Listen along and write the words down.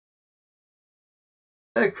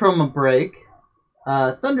Back from a break.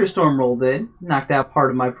 Thunderstorm rolled in, knocked out part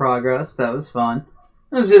of my progress. That was fun.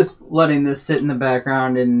 I was just letting this sit in the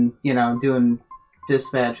background and, doing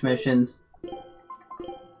dispatch missions.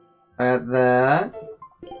 I got that.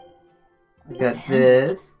 I got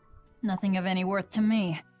this. Nothing of any worth to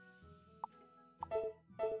me.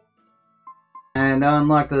 And I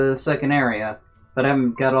unlocked the second area. But I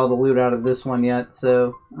haven't got all the loot out of this one yet,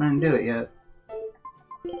 so I didn't do it yet.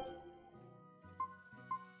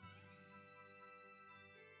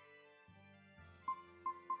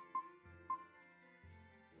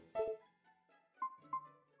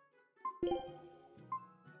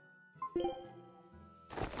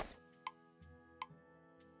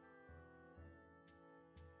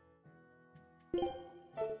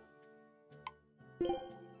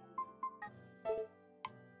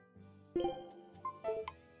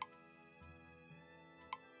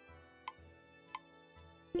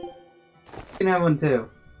 You can have one too.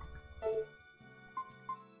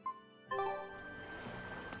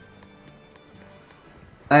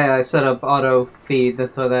 I set up auto feed,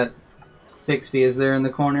 that's why that 60 is there in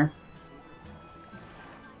the corner.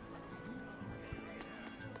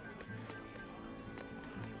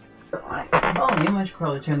 Oh, I should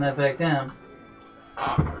probably turn that back down.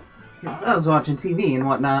 Because I was watching TV and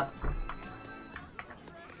whatnot.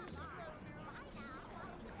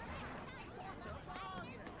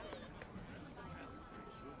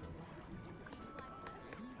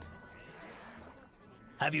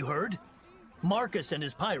 Have you heard? Marcus and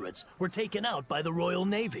his pirates were taken out by the Royal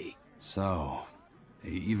Navy. So,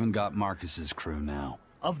 they even got Marcus's crew now.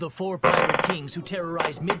 Of the 4 pirate kings who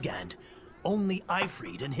terrorized Midgand, only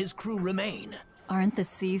Ifrid and his crew remain. Aren't the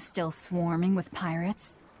seas still swarming with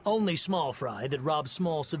pirates? Only small fry that rob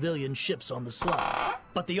small civilian ships on the sly.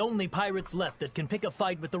 But the only pirates left that can pick a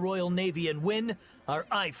fight with the Royal Navy and win are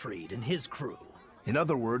Ifrid and his crew. In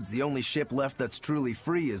other words, the only ship left that's truly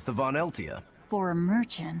free is the Von Eltia. For a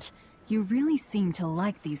merchant, you really seem to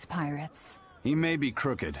like these pirates. He may be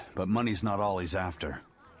crooked, but money's not all he's after.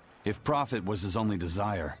 If profit was his only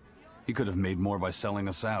desire, he could have made more by selling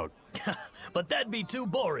us out. But that'd be too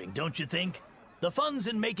boring, don't you think? The fun's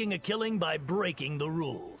in making a killing by breaking the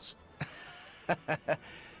rules.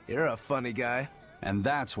 You're a funny guy. And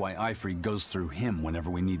that's why Ifri goes through him whenever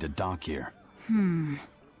we need to dock here.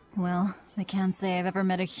 Well, I can't say I've ever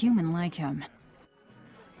met a human like him.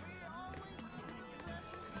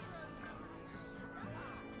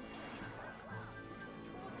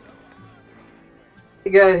 The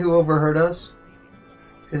guy who overheard us,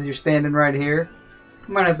 because you're standing right here,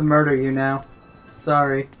 I might have to murder you now.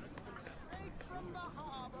 Sorry.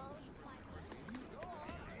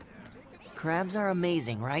 Crabs are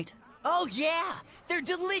amazing, right? Oh yeah! They're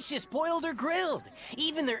delicious boiled or grilled.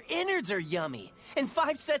 Even their innards are yummy. And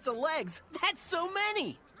 5 sets of legs, that's so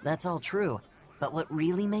many! That's all true. But what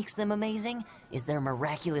really makes them amazing is their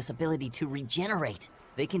miraculous ability to regenerate.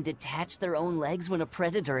 They can detach their own legs when a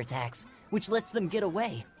predator attacks, which lets them get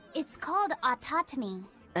away. It's called autotomy.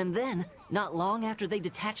 And then, not long after they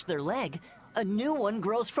detach their leg, a new one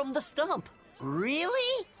grows from the stump.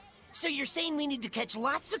 Really? So you're saying we need to catch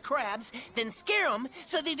lots of crabs, then scare them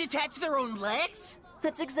so they detach their own legs?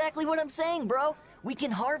 That's exactly what I'm saying, bro. We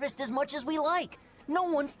can harvest as much as we like. No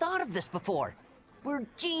one's thought of this before. We're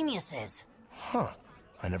geniuses. Huh.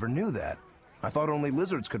 I never knew that. I thought only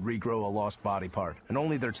lizards could regrow a lost body part, and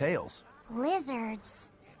only their tails.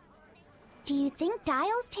 Lizards. Do you think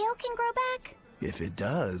Dial's tail can grow back? If it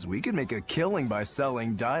does, we could make a killing by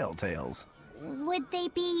selling dial tails. Would they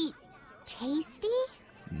be tasty?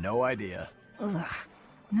 No idea. Ugh,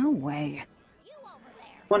 no way.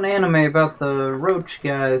 One anime about the roach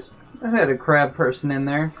guys that had a crab person in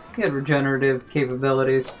there. He had regenerative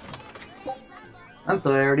capabilities. That's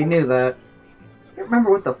why I already knew that. I can't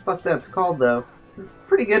remember what the fuck that's called though. It's a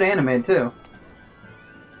pretty good anime too.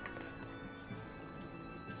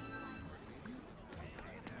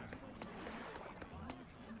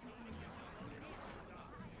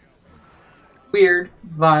 Weird,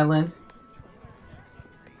 violent.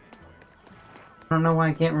 I don't know why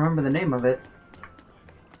I can't remember the name of it.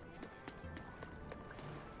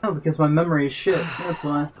 Oh, because my memory is shit. That's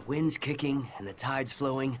why. The wind's kicking and the tide's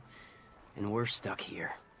flowing, and we're stuck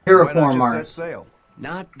here. Why not Terraform just set Mars. sail?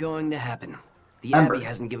 Not going to happen. The Ember. Abbey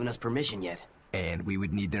hasn't given us permission yet. And we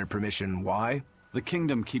would need their permission. Why? The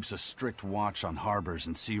kingdom keeps a strict watch on harbors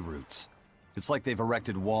and sea routes. It's like they've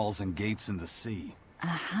erected walls and gates in the sea.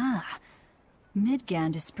 Aha.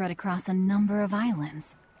 Midgand is spread across a number of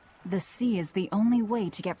islands. The sea is the only way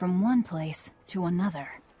to get from one place to another.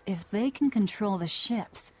 If they can control the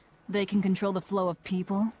ships, they can control the flow of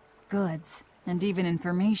people, goods, and even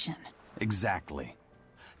information. Exactly.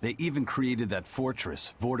 They even created that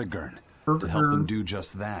fortress, Vortigern, to help them do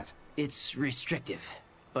just that. It's restrictive,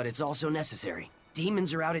 but it's also necessary.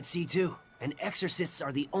 Demons are out at sea too, and exorcists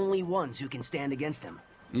are the only ones who can stand against them.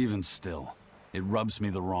 Even still, it rubs me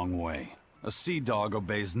the wrong way. A sea dog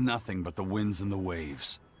obeys nothing but the winds and the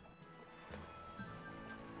waves.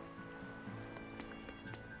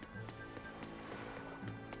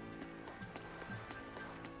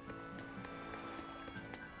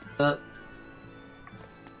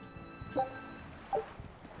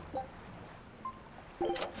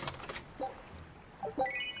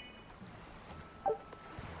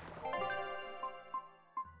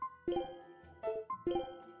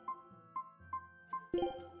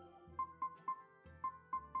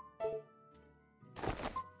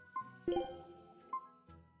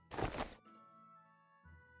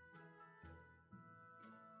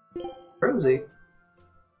 Rosie.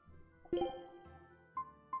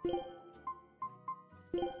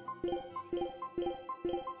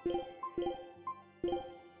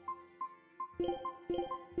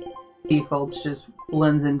 Defaults just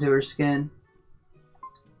blends into her skin.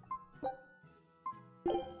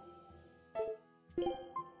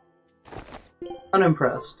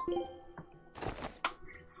 Unimpressed.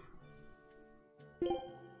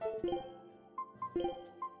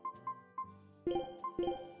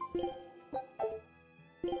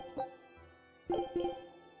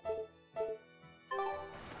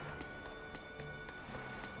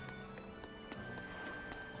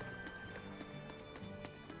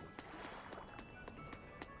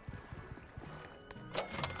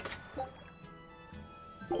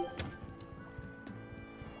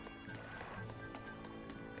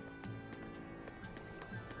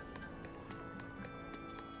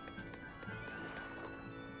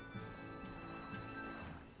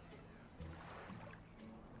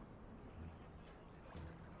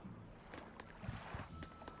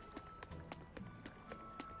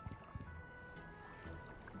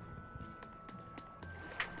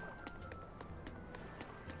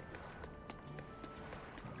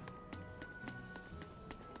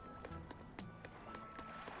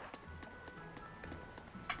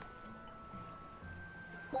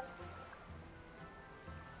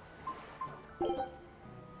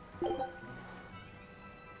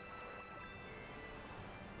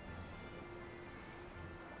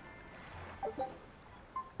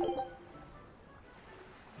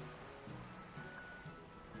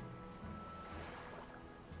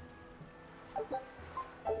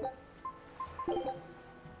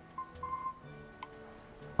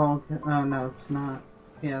 Oh, okay. Oh no, it's not.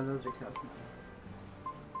 Yeah, those are cosmetics.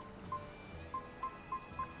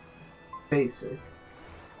 Basic.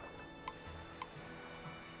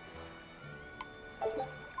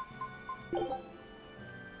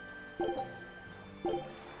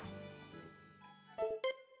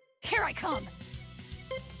 Here I come!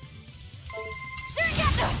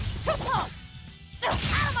 Serengeti! Too slow! Out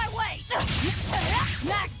of my way!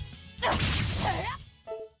 Next!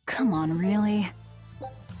 Come on, really?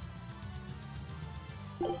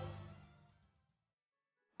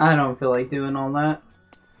 I don't feel like doing all that.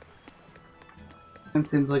 It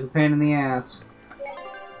seems like a pain in the ass.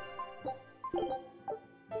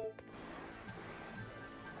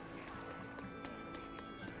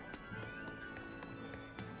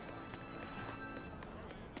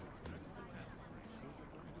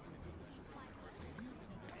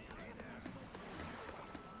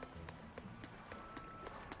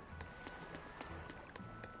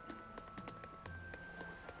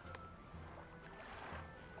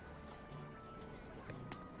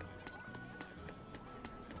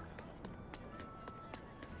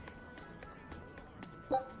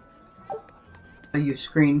 Are you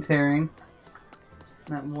screen tearing?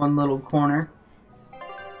 That one little corner.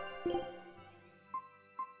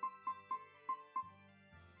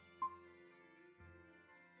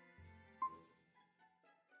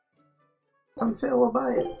 On sale, I'll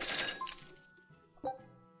buy it.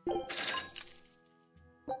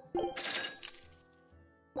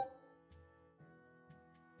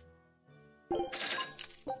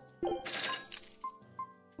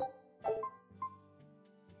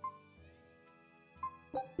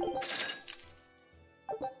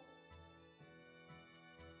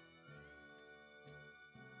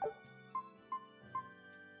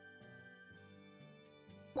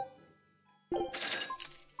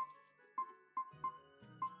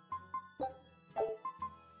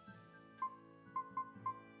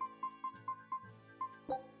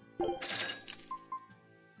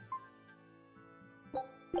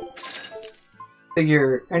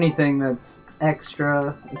 Figure anything that's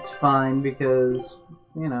extra, it's fine because,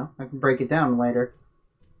 you know, I can break it down later.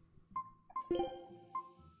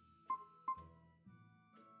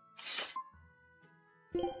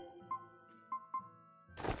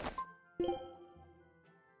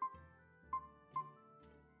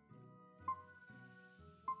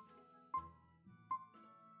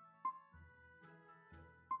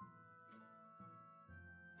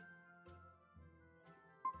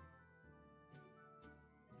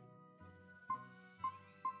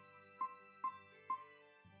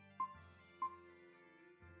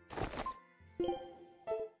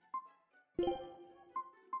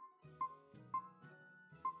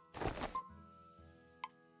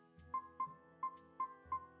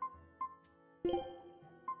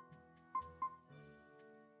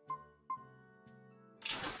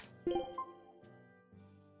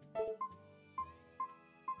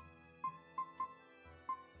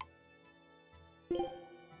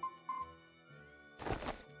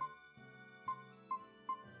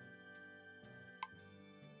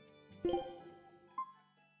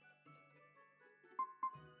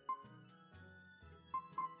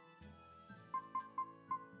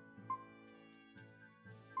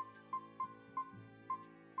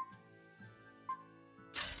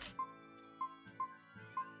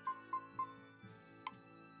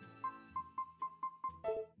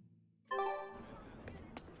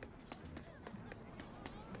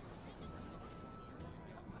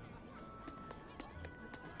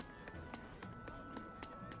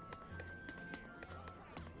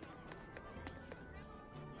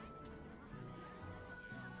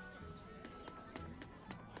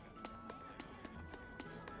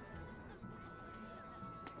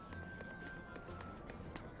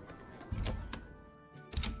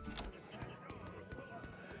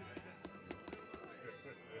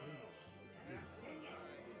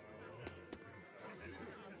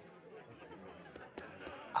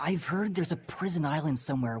 I've heard there's a prison island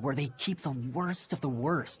somewhere where they keep the worst of the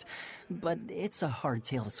worst, but it's a hard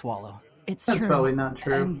tale to swallow. It's That's true. probably not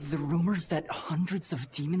true. And the rumors that hundreds of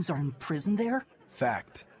demons are in prison there?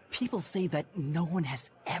 Fact. People say that no one has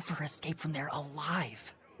ever escaped from there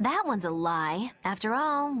alive. That one's a lie. After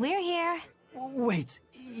all, we're here. Wait,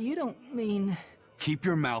 you don't mean... Keep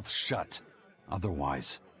your mouth shut.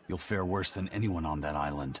 Otherwise, you'll fare worse than anyone on that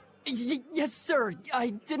island. Yes, sir. I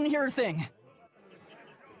didn't hear a thing.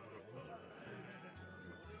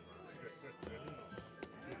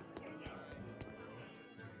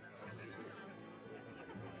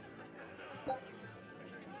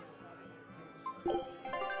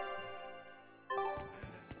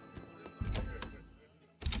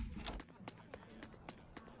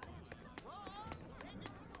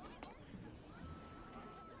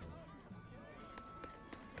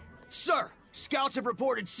 Sir, scouts have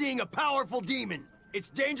reported seeing a powerful demon. Its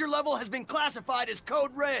danger level has been classified as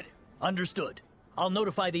Code Red. Understood. I'll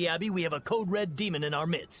notify the Abbey we have a Code Red demon in our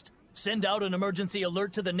midst. Send out an emergency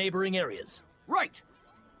alert to the neighboring areas. Right!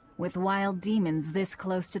 With wild demons this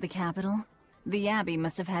close to the capital, the Abbey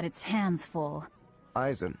must have had its hands full.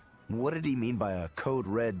 Eisen, what did he mean by a Code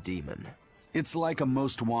Red demon? It's like a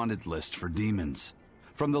most wanted list for demons.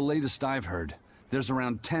 From the latest I've heard, there's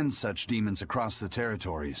around 10 such demons across the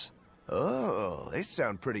territories. Oh, they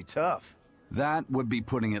sound pretty tough. That would be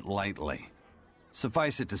putting it lightly.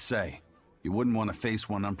 Suffice it to say, you wouldn't want to face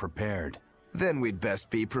one unprepared. Then we'd best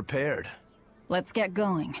be prepared. Let's get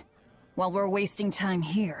going. While we're wasting time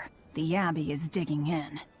here, the Abbey is digging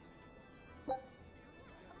in.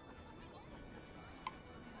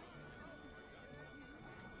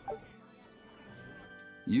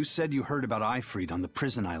 You said you heard about Ifrit on the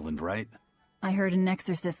prison island, right? I heard an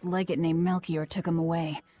exorcist legate named Melchior took him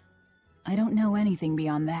away. I don't know anything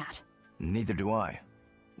beyond that. Neither do I.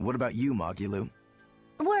 What about you, Magilou?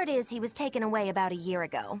 Word is he was taken away about a year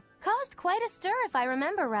ago. Caused quite a stir, if I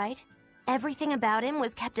remember right. Everything about him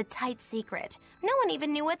was kept a tight secret. No one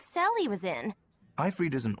even knew what cell he was in.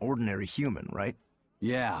 Ifrit is an ordinary human, right?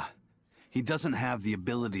 Yeah. He doesn't have the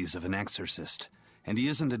abilities of an exorcist, and he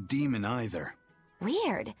isn't a demon either.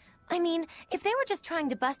 Weird. I mean, if they were just trying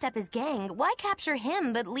to bust up his gang, why capture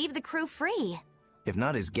him but leave the crew free? If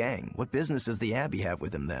not his gang, what business does the Abbey have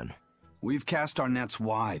with him then? We've cast our nets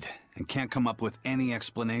wide and can't come up with any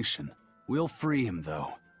explanation. We'll free him,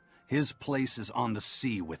 though. His place is on the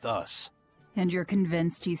sea with us. And you're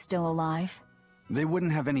convinced he's still alive? They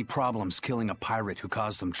wouldn't have any problems killing a pirate who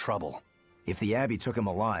caused them trouble. If the Abbey took him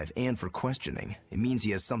alive and for questioning, it means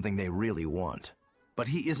he has something they really want. But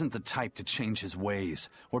he isn't the type to change his ways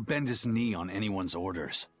or bend his knee on anyone's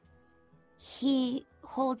orders. He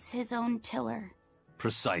holds his own tiller.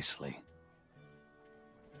 Precisely.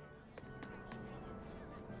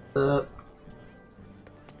 If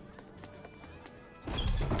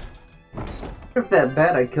that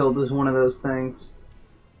bat I killed was one of those things.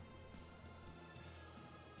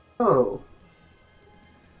 Oh.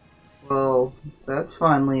 Well, that's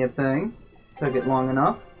finally a thing. Took it long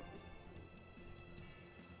enough.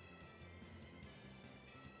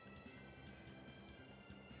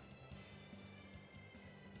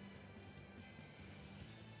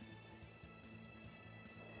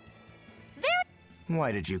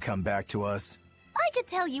 Why did you come back to us? I could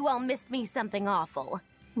tell you all missed me something awful.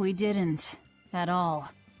 We didn't. At all.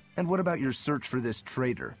 And what about your search for this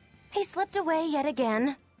traitor? He slipped away yet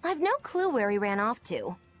again. I've no clue where he ran off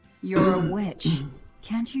to. You're a witch.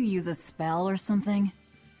 Can't you use a spell or something?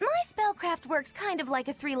 My spellcraft works kind of like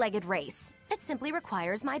a three-legged race. It simply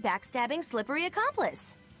requires my backstabbing, slippery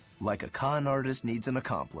accomplice. Like a con artist needs an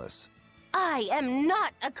accomplice. I am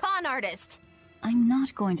not a con artist! I'm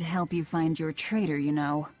not going to help you find your traitor, you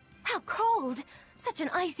know. How cold! Such an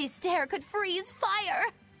icy stare could freeze fire!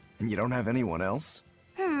 And you don't have anyone else?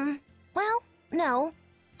 Well, no.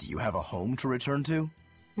 Do you have a home to return to?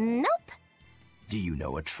 Nope. Do you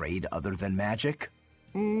know a trade other than magic?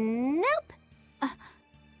 Nope.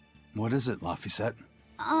 What is it, Laphicet?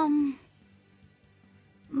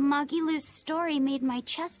 Magilou's story made my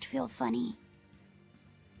chest feel funny.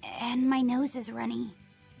 And my nose is runny.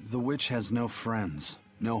 The witch has no friends,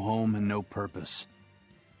 no home, and no purpose.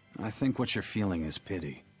 I think what you're feeling is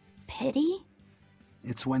pity. Pity?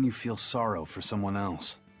 It's when you feel sorrow for someone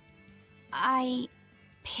else. I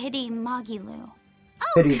pity Magilou.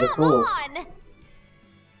 Oh, Pity the come fool. on!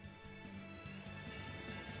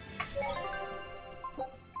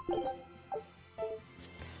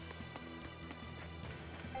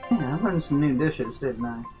 Yeah, I learned some new dishes, didn't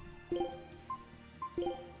I?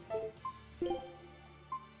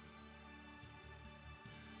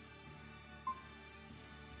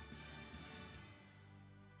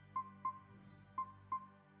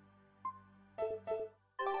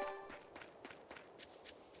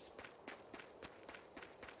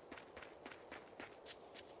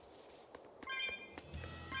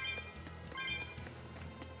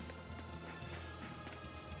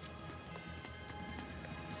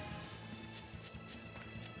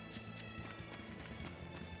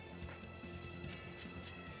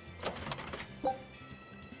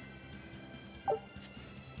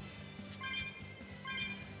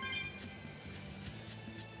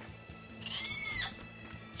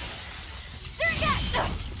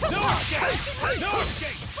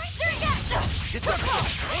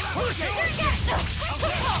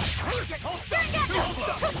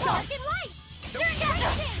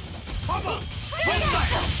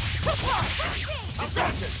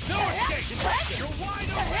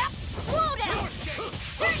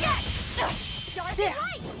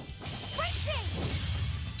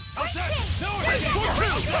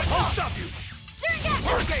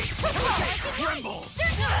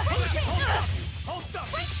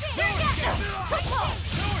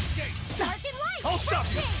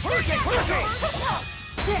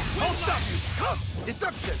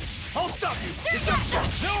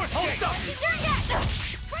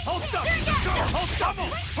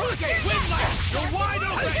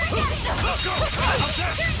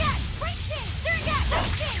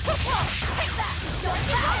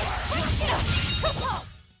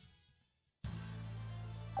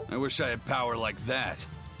 I wish I had power like that.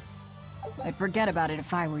 I'd forget about it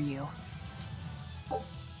if I were you.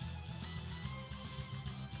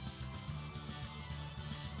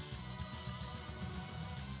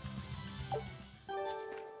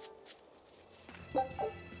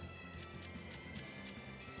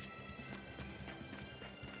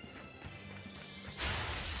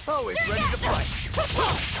 Always ready to fight.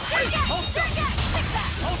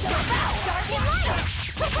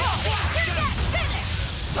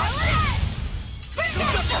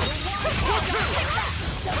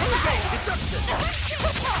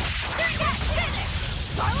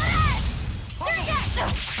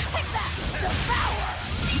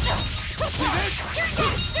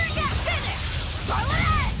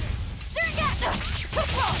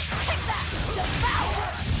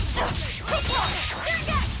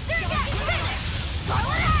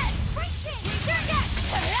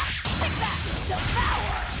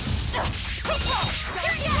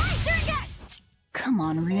 Come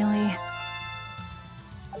on, really?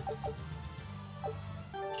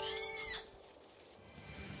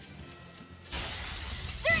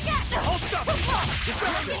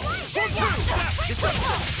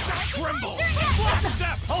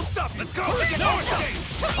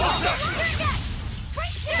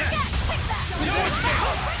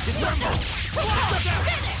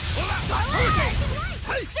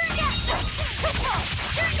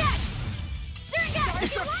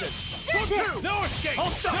 No escape!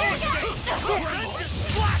 Hold stop! No escape!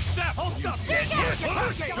 Flash step! Hold stop! You're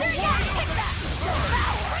wide open!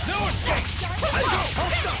 No escape! Let's go!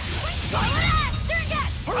 Hold stop!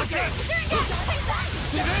 Hurricane!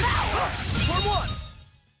 See this? For one!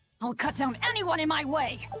 I'll cut down anyone in my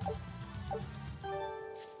way!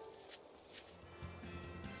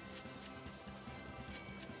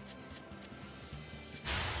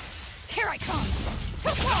 Here I come! See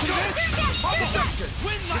this? Deception!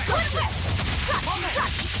 Wind light! Deception!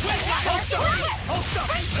 Wind light! Hold stop! Hold stop!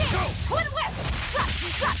 Let's go! Twin whip!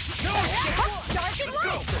 No escape! Dark and Let's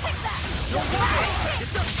go! light! You're wide open!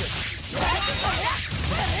 Deception!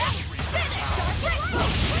 Finish!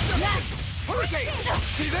 Hurricane!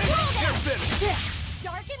 See this? You're finished!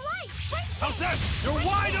 Dark and light! How's that? You're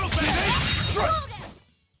wide open!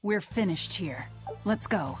 We're finished here. Let's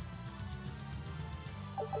go.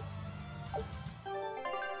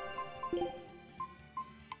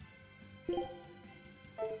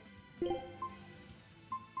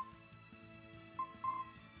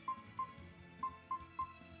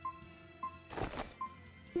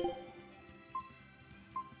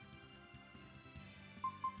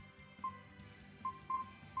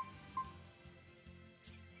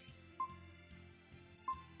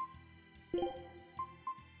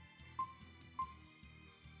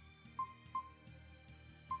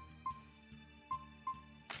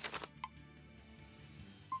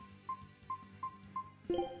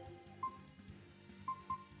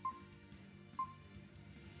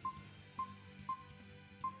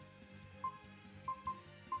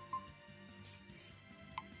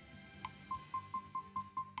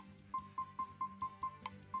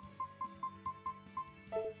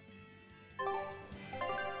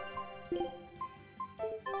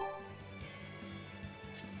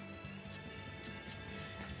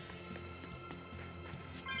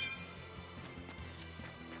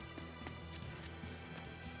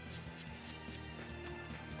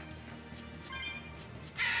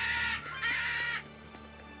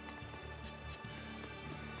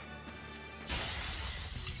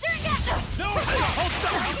 No! Hold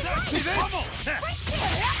up! See this?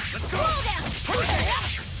 Let's go!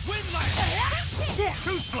 Wind line!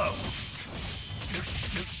 Too slow!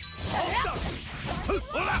 Hold up!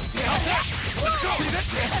 Hold up! Let's go! See this?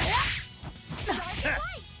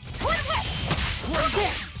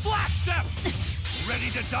 Flash step! Ready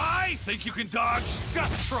to die? Think you can dodge?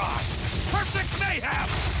 Just try! Perfect mayhem!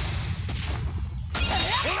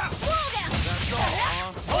 Hold up! That's all,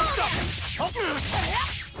 huh? Hold up! Hold up!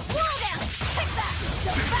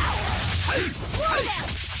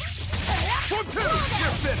 Turn two!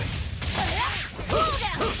 You're finished!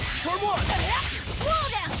 Turn one!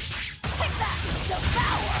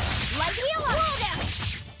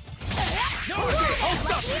 No,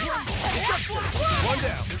 hold up! One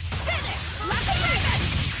down!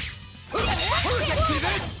 See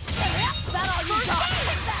this?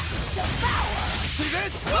 See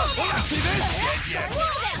this? See this?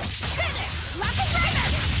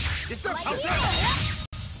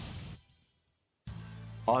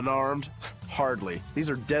 Unarmed? Hardly. These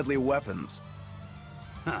are deadly weapons.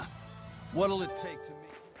 Huh. What'll it take to make...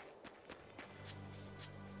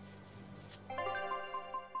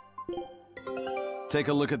 Take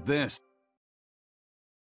a look at this.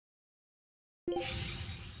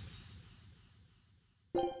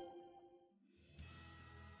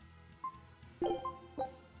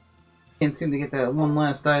 Can't seem to get that one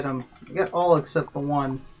last item. I got all except the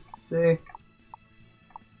one. See?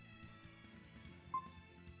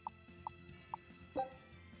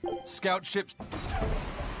 Scout ships.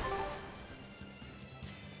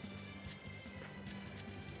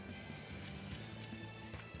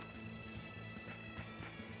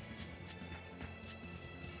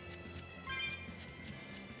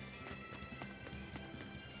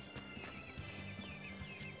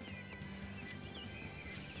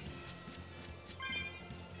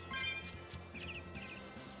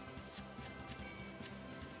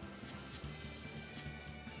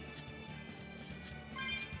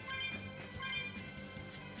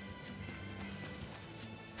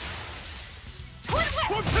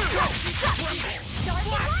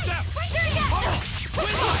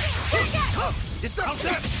 How's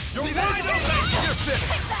that? You're wide open! You're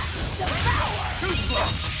finished! Too slow!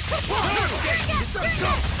 Let's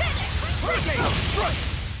go!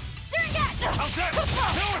 How's that?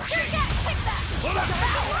 No escape!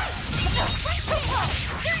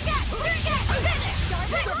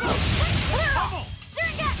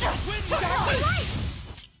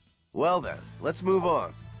 Well then, let's move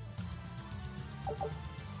on.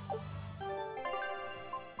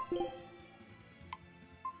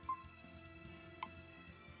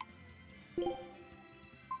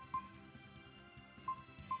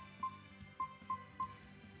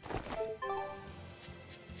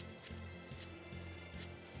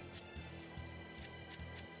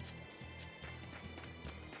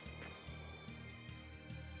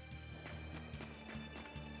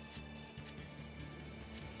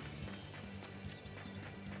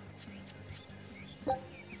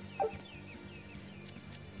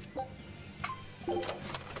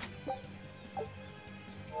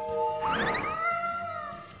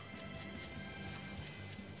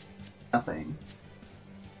 Nothing.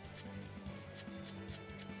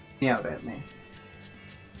 Meowed at me.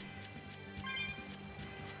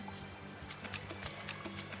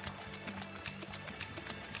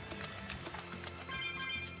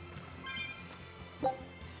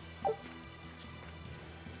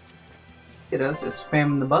 Look at us just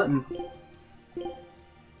spamming the button.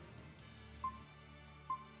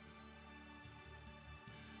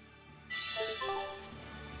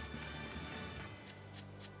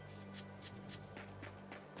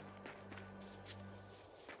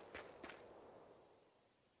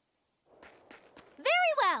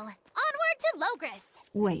 Very well. Onward to Logris.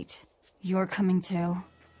 Wait, you're coming too?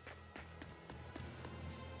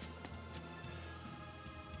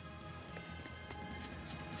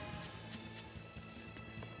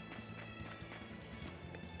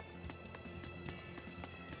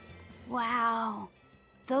 Wow.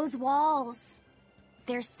 Those walls.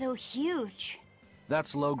 They're so huge.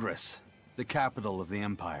 That's Logris, the capital of the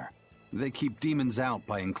Empire. They keep demons out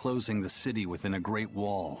by enclosing the city within a great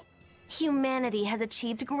wall. Humanity has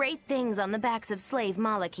achieved great things on the backs of slave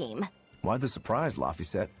Malakim. Why the surprise,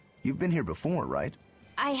 Laphicet? You've been here before, right?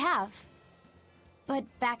 I have. But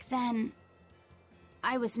back then,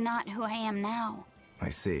 I was not who I am now. I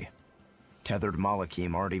see. Tethered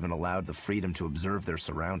Malakim aren't even allowed the freedom to observe their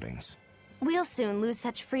surroundings. We'll soon lose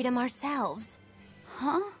such freedom ourselves.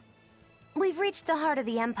 Huh? We've reached the heart of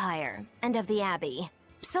the Empire, and of the Abbey.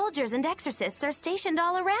 Soldiers and exorcists are stationed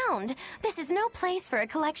all around. This is no place for a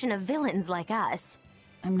collection of villains like us.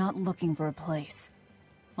 I'm not looking for a place.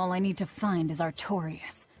 All I need to find is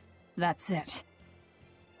Artorias. That's it.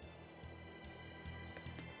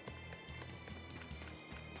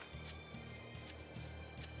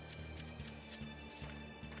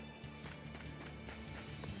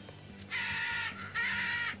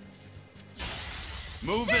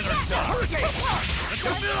 Move in or die! Hurricane! Let's go!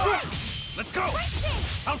 Let's go!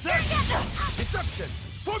 How's that? Deception!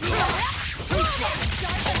 Too slow!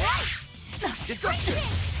 Deception!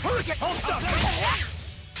 Hurricane! Hold up!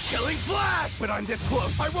 Killing flash! When I'm this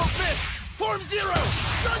close, I won't miss! Form zero!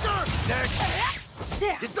 Thunder! Next!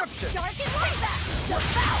 Deception! This is the Reaper's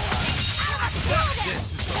power!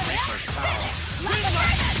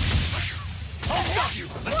 I'll stop you!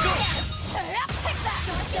 Let's go!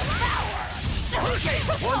 Hurricane!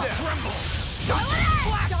 One down! Tremble!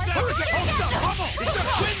 Hurricane! Hold up! Bubble! It's a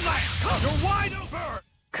wind lance! You're wide open!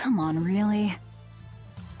 Come on, really?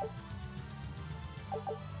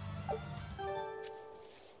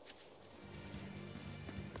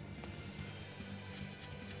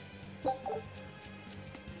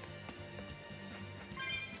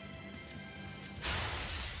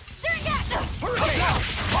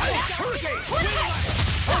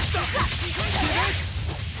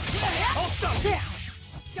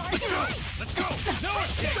 Let's go! No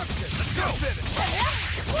escape! Let's go! Finish!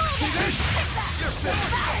 See this? You're finished!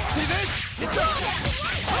 See this? Deception!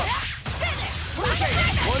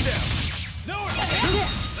 Hurricane! One down! No escape!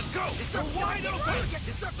 Let's go! You're wide open!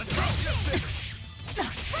 Deception! Let's go! You're finished! See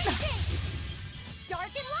this?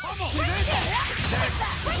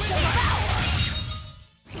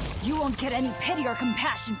 You won't get any pity or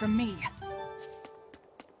compassion from me.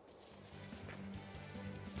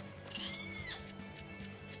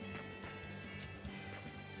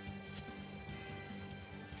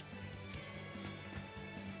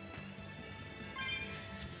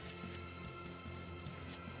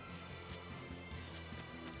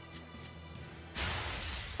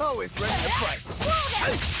 Always ready to fight.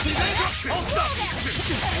 See that? Hold up!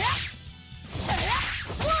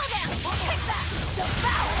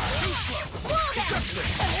 Too slow. Deception.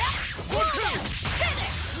 1, 2.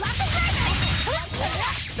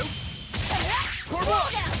 Nope. For more.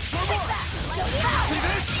 See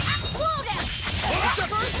this?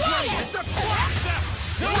 Deception. Deception.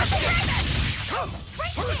 No escape. Come.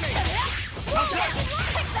 Hurricane. How's that?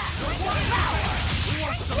 We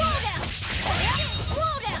want some next.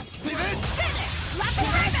 See this?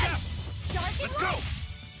 Let's go!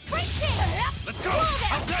 Let's go!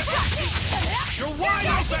 How's that? You're wide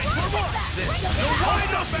open! For more! This. You're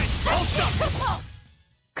wide open! Hold up!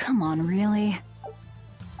 Come on, really?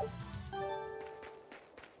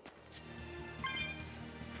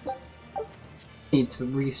 Need to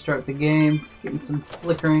restart the game. Getting some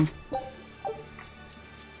flickering.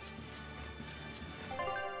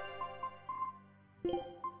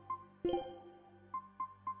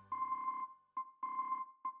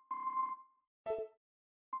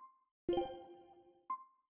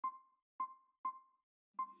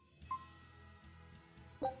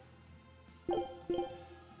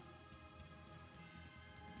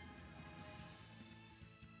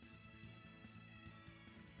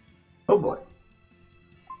 Oh boy.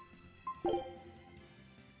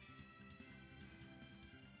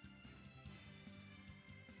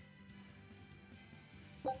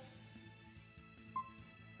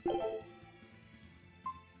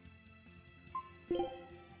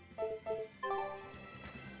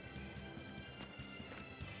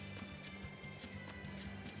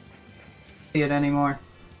 See it anymore.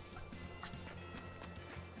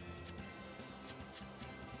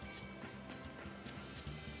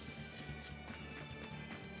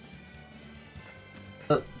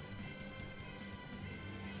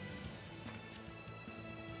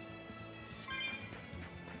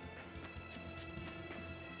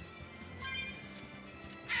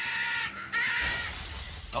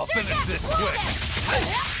 I'll finish this quick.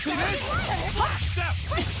 See this? Step!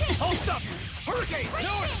 Hold up! Hurricane!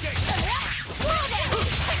 No escape!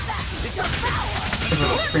 A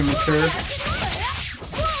little premature.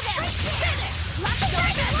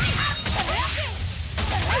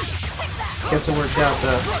 Guess it worked out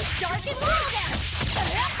though.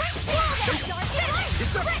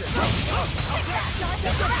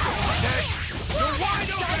 You're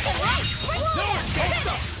wide open! No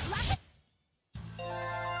escape!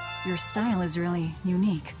 Your style is really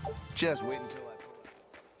unique. Just wait until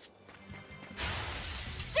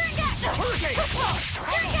Hurricane!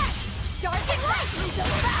 Dark and light!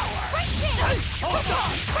 Devour!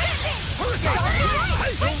 Hurricane!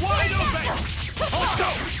 You're wide open! Let's go!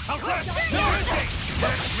 How's that? No escape!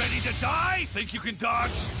 Get ready to die? Think you can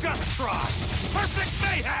dodge? Just try! Perfect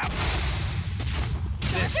mayhem!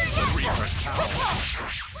 This is the Reaper's power!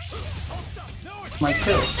 My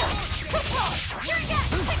kill.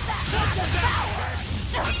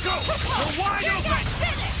 Let's go! You're wide open!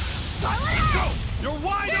 Let's go! You're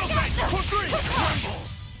wide open! For three! Tremble!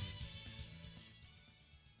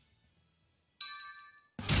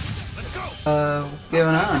 Let's go! What's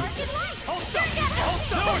going on? Hold up!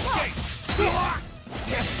 Hold up! No escape!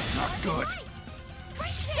 Damn, not good!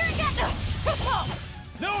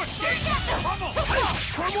 No escape! Pummel!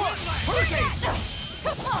 From one! Hurricane!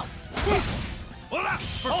 Hola!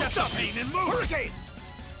 Forget the pain and move! Hurricane!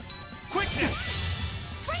 Quickness!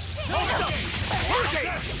 Hold up!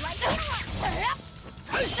 Hurricane!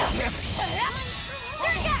 Damn it!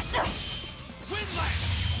 Windlash!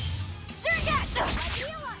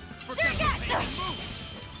 Forget the pain and move!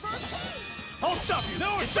 I'll stop you!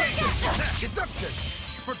 No escape! Deception!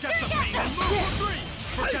 Forget the pain and move! For three!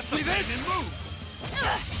 Forget the pain and move!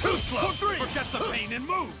 Too slow! For three! Forget the pain and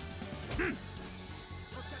move!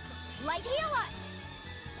 Light heal us!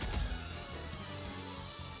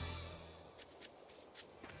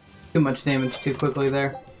 Too much damage too quickly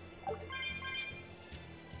there.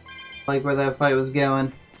 Like where that fight was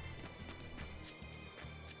going.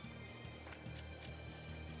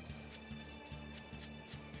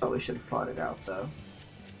 Probably should have fought it out though.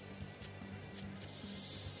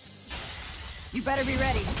 You better be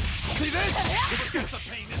ready. See this? Forget the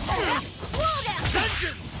pain and move!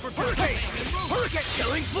 Vengeance! Forget the pain and move! Hurricane!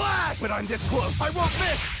 Killing flash! But I'm this close, I won't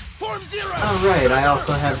miss! Form zero! Alright, I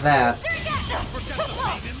also have that. Forget the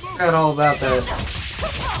pain and move! Forgot all about that.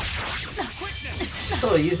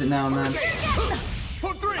 Still use it now and then.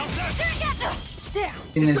 For three!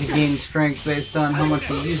 Seeing as you gain strength based on how much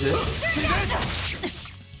you use it. See this?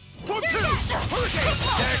 For two! Hurricane!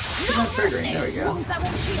 It's not triggering, there we go. Wounds that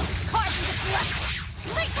won't heal! Carve into flesh!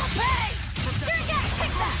 Lethal pain! Surget!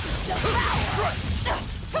 Take that! Devour!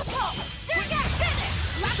 Surget! Finish!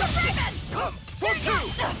 Lock of Raven! Come! For two!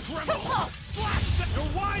 Tremble! Flash!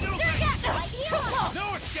 You're wide open! Surget! Light heal us! No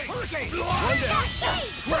escape! Hurricane! One down!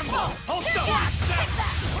 Tremble! I'll stop you!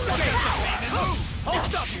 Forget the pain and move! I'll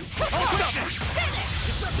stop you! I'll stop you!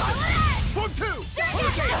 For two!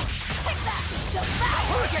 Hurricane!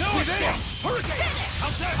 Hurricane! No escape! Hurricane!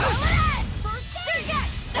 How's that?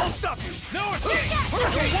 I'll stop you! No escape!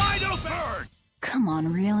 Hurricane! Wide open! Come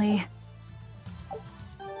on, really?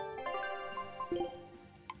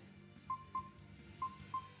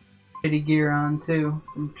 Shitty gear on too.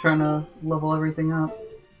 I'm trying to level everything up.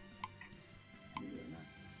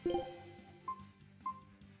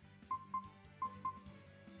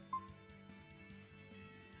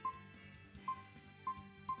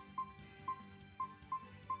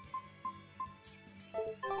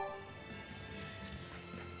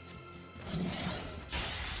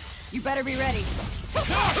 You better be ready. No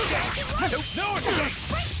escape! No escape!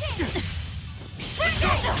 Let's go!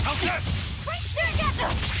 How's that?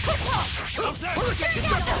 How's that? Hurricane!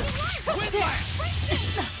 Deception! Windlash!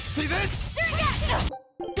 See this?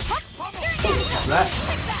 That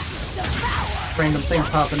random thing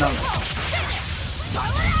popping up.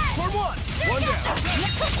 For one! One down!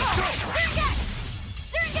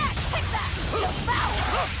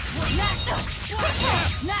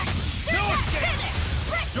 No escape!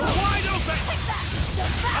 You're wide open!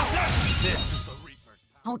 How's that? This is the Reaper's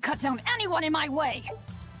power. I'll cut down anyone in my way.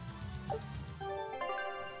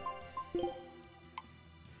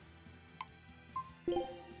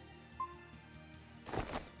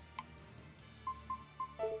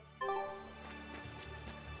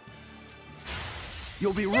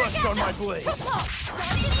 You'll be rust on my blade. Deception!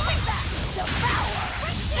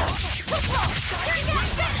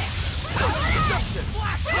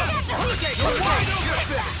 Hurricane! Wide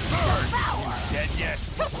open! Burn! Dead yet?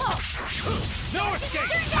 No escape!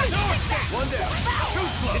 No escape! One down. Too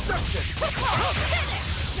slow! Deception!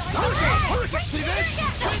 Hurricane! See this?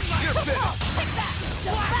 You're finished!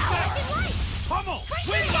 Pummel!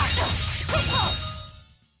 Windlash!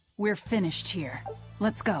 We're finished here.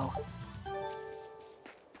 Let's go.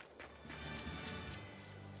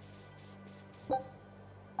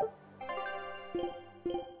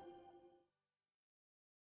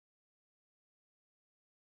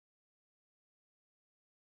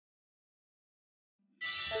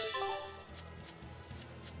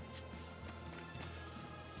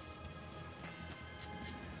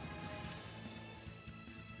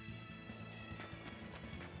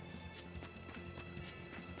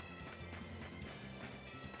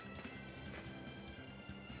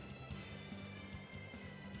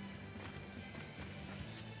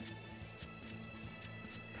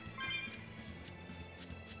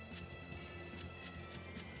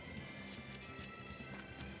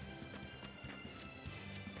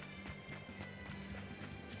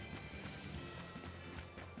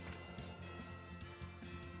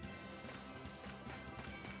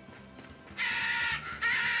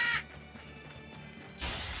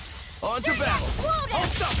 On to battle! Hold up!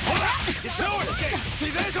 Hold up! No escape! See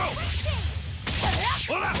this? Go!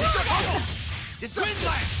 Hold up! Pummel!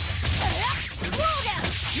 Windlash!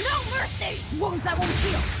 No mercy! Wounds that won't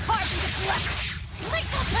heal. Hard to deflect.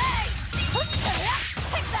 Lethal pay!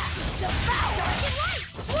 Take that! Devour!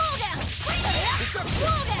 Slow down!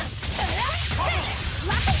 Slow down!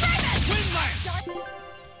 Lock the fragment! Windlash!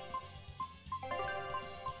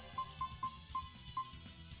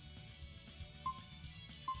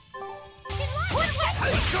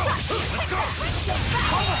 Let's go! Let's go!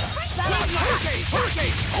 Hurricane!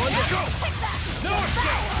 Hurricane! Let's go! No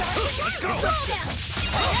escape! Let's go!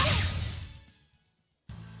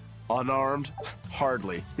 Unarmed?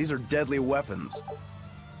 Hardly. These are deadly weapons.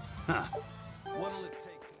 Huh. What'll it take?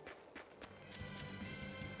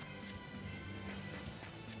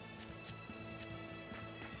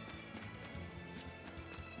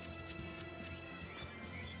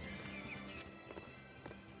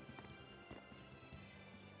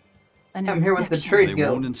 I'm here with the inspection. trade They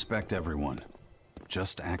guild. won't inspect everyone.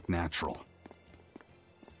 Just act natural.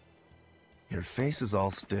 Your face is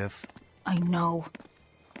all stiff. I know.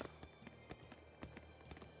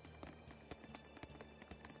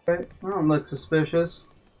 Right? I don't look suspicious.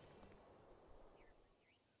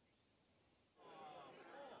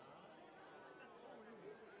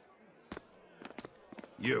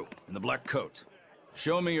 You, in the black coat.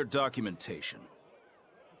 Show me your documentation.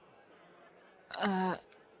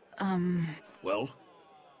 Well?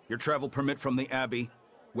 Your travel permit from the Abbey?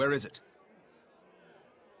 Where is it?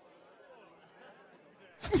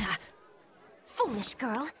 Foolish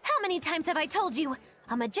girl, how many times have I told you?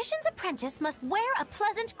 A magician's apprentice must wear a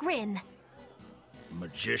pleasant grin.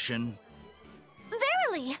 Magician?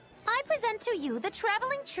 Verily, I present to you the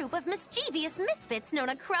traveling troupe of mischievous misfits known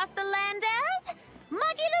across the land as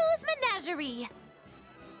Magilou's Menagerie.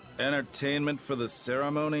 Entertainment for the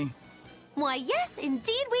ceremony? Why, yes,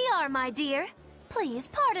 indeed we are, my dear. Please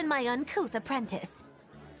pardon my uncouth apprentice.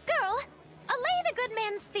 Girl, allay the good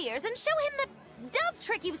man's fears and show him the dove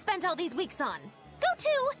trick you've spent all these weeks on. Go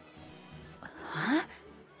to... Huh?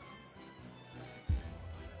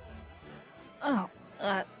 Oh,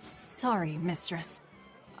 sorry, mistress.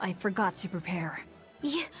 I forgot to prepare.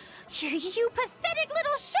 You pathetic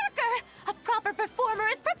little shirker! A proper performer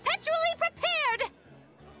is perpetually prepared!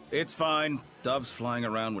 It's fine. Doves flying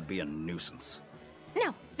around would be a nuisance.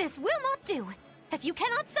 No, this will not do. If you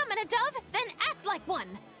cannot summon a dove, then act like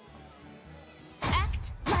one.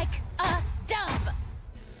 Act like a dove.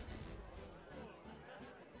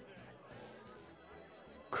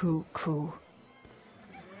 Coo.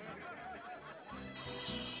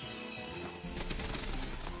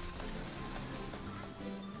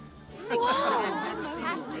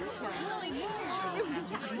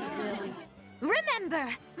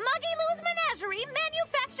 Remember, Magilou's Menagerie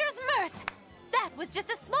manufactures mirth. That was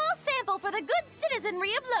just a small sample for the good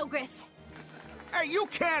citizenry of Logris. Hey, you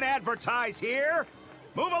can't advertise here!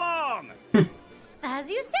 Move along! As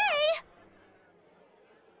you say.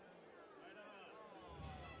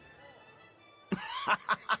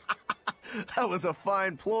 That was a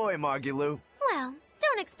fine ploy, Magilou. Well,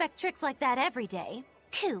 don't expect tricks like that every day.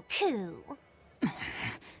 Coo. Oh,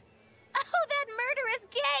 that murderous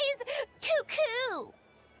gaze! Coo.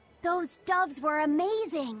 Those doves were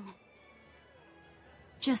amazing.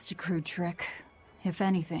 Just a crude trick. If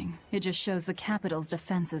anything, it just shows the capital's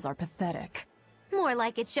defenses are pathetic. More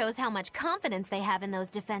like it shows how much confidence they have in those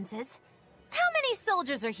defenses. How many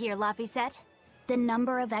soldiers are here, Laphicet? The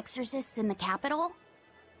number of exorcists in the capital?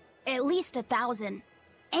 At least 1,000.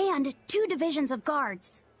 And 2 divisions of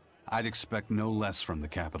guards. I'd expect no less from the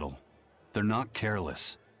capital. They're not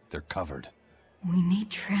careless. They're covered. We need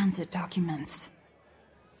transit documents.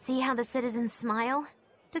 See how the citizens smile?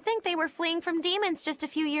 To think they were fleeing from demons just a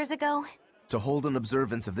few years ago. To hold an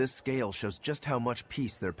observance of this scale shows just how much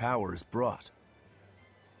peace their power has brought.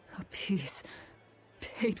 A peace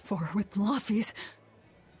paid for with Laffy's.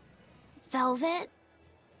 Velvet?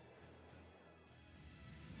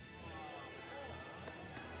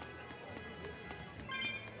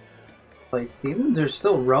 Like, demons are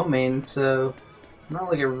still roaming, so not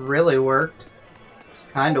like it really worked.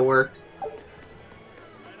 Just kinda worked.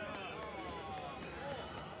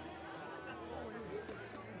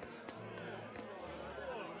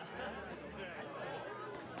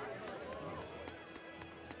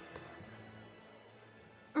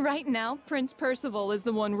 Right now, Prince Percival is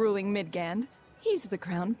the one ruling Midgand. He's the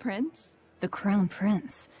Crown Prince. The Crown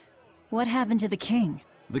Prince? What happened to the king?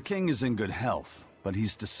 The king is in good health, but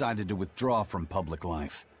he's decided to withdraw from public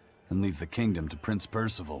life and leave the kingdom to Prince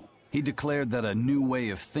Percival. He declared that a new way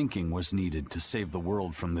of thinking was needed to save the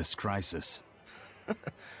world from this crisis.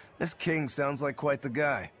 This king sounds like quite the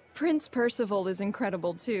guy. Prince Percival is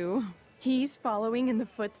incredible too. He's following in the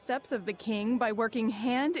footsteps of the king by working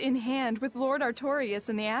hand in hand with Lord Artorius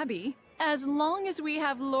and the Abbey. As long as we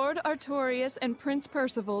have Lord Artorius and Prince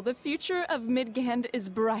Percival, the future of Midgand is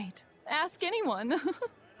bright. Ask anyone.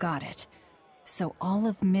 Got it. So all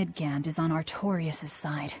of Midgand is on Artorius'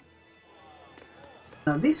 side.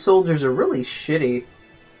 Now, these soldiers are really shitty.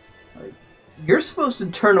 Like, you're supposed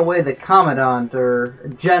to turn away the Commandant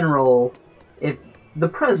or General, if the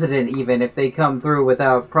President even, if they come through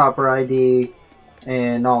without proper ID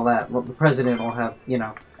and all that. Well, the President will have, you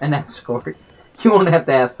know, an escort. You won't have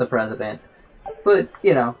to ask the President. But,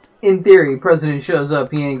 you know, in theory, President shows up,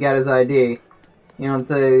 he ain't got his ID. You don't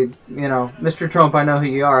say, you know, Mr. Trump, I know who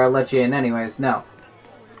you are, I'll let you in anyways. No.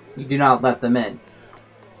 You do not let them in.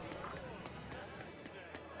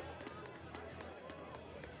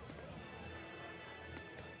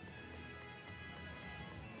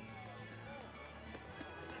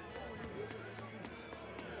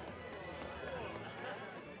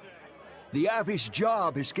 The Abbey's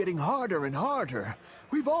job is getting harder and harder.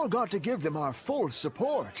 We've all got to give them our full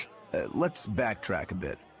support. Let's backtrack a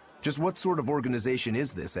bit. Just what sort of organization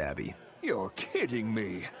is this Abbey? You're kidding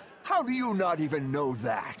me. How do you not even know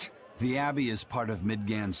that? The Abbey is part of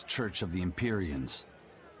Midgand's Church of the Empyreans.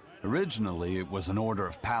 Originally, it was an order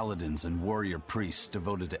of paladins and warrior priests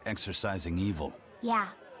devoted to exorcising evil. Yeah.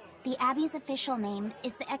 The Abbey's official name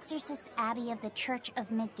is the Exorcist Abbey of the Church of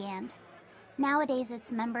Midgand. Nowadays,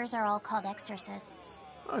 its members are all called exorcists.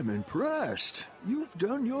 I'm impressed. You've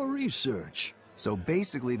done your research. So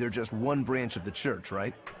basically, they're just one branch of the church,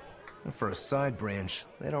 right? For a side branch,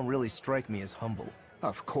 they don't really strike me as humble.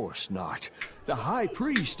 Of course not. The High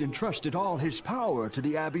Priest entrusted all his power to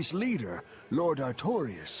the Abbey's leader, Lord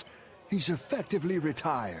Artorius. He's effectively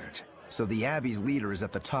retired. So the Abbey's leader is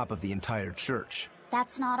at the top of the entire church.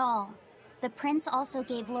 That's not all. The prince also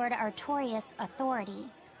gave Lord Artorius authority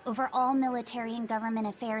over all military and government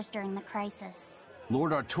affairs during the crisis.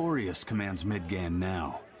 Lord Artorius commands Midgand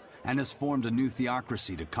now, and has formed a new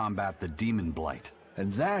theocracy to combat the demon blight.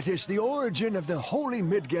 And that is the origin of the Holy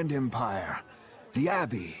Midgand Empire. The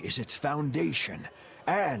Abbey is its foundation,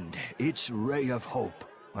 and its ray of hope.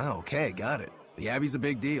 Wow, okay, got it. The Abbey's a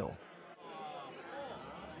big deal.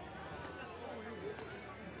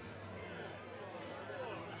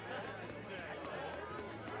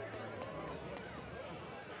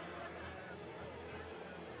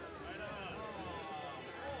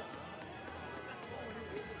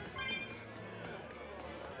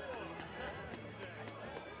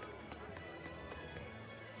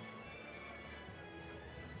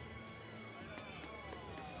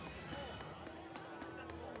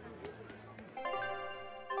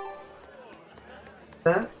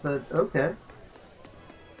 That, but okay.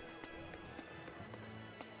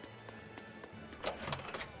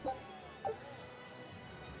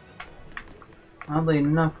 Oddly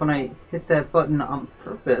enough, when I hit that button on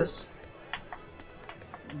purpose,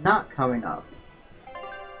 it's not coming up.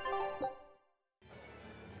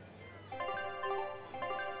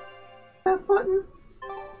 That button?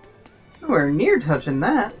 Nowhere near touching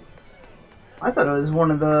that. I thought it was one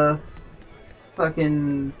of the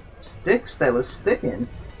fucking sticks that was sticking.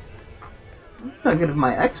 It's not good if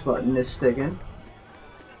my X button is sticking.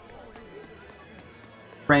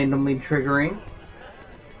 Randomly triggering.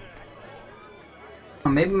 Oh,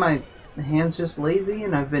 maybe my hand's just lazy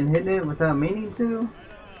and I've been hitting it without meaning to?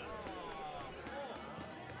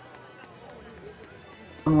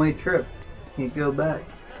 One-way trip. Can't go back.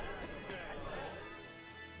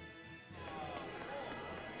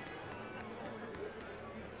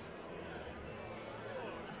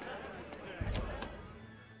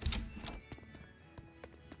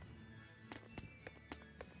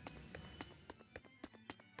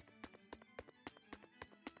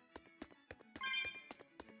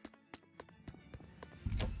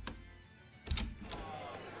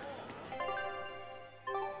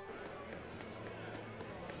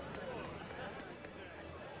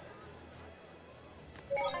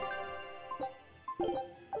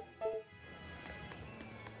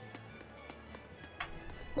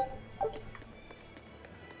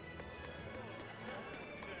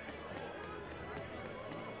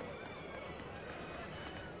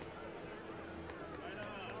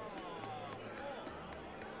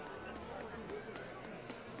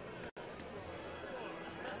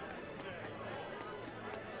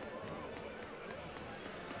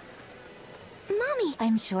 Mommy!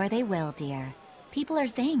 I'm sure they will, dear. People are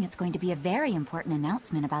saying it's going to be a very important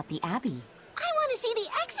announcement about the Abbey. I want to see the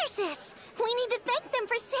exorcists! We need to thank them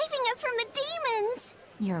for saving us from the demons!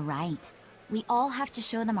 You're right. We all have to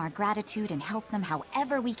show them our gratitude and help them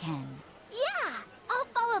however we can. Yeah! I'll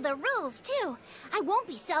follow the rules, too. I won't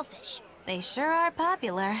be selfish. They sure are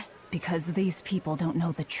popular. Because these people don't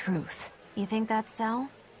know the truth. You think that's so?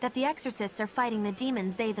 That the exorcists are fighting the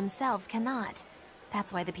demons they themselves cannot.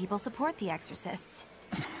 That's why the people support the exorcists.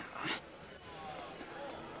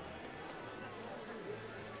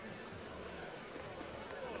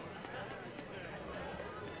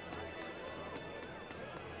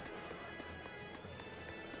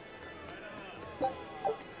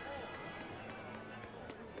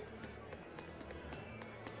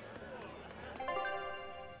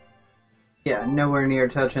 Yeah, nowhere near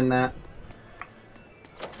touching that.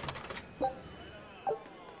 What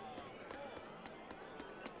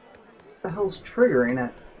the hell's triggering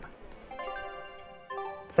it?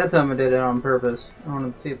 That time I did it on purpose. I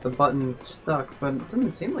wanted to see if the button stuck, but it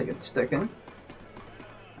doesn't seem like it's sticking.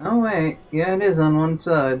 Oh wait, yeah it is on one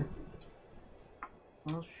side.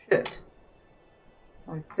 Well shit.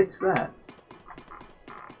 How do I fix that?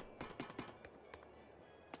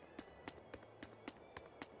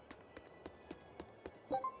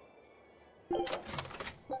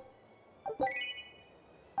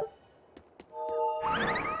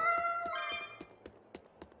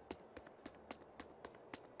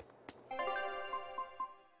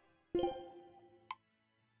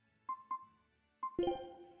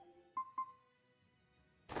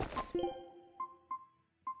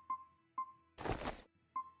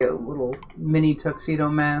 A little mini tuxedo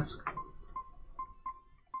mask.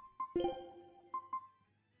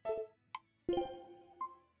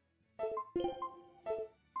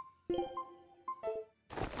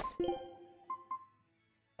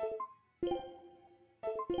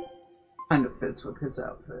 Kind of fits with his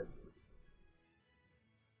outfit.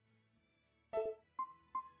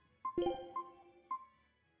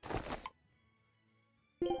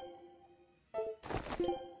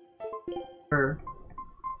 Her.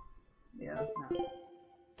 Yeah, no.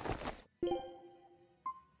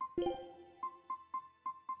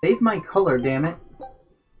 Save my color, damn it.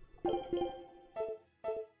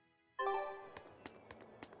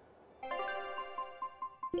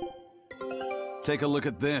 Take a look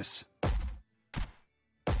at this.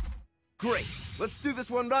 Great. Let's do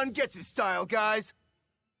this one Rangetsu style, guys.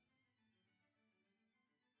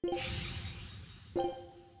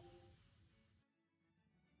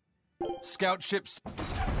 Scout ships.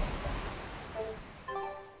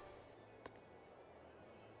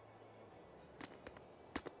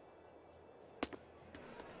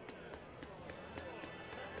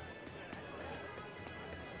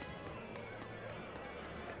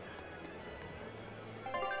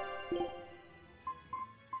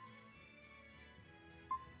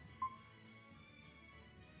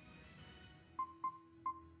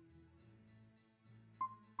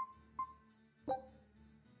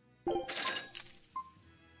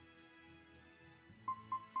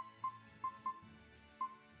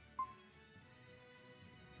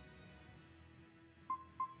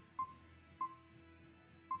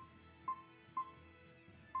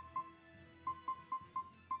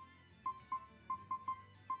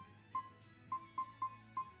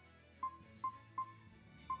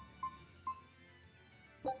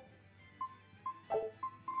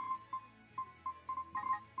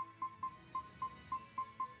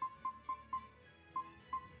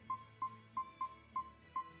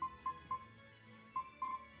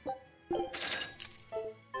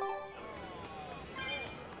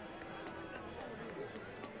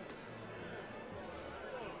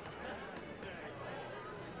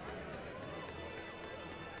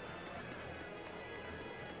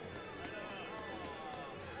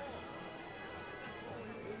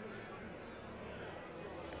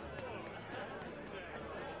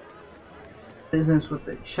 Business with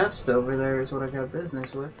the chest over there is what I got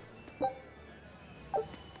business with.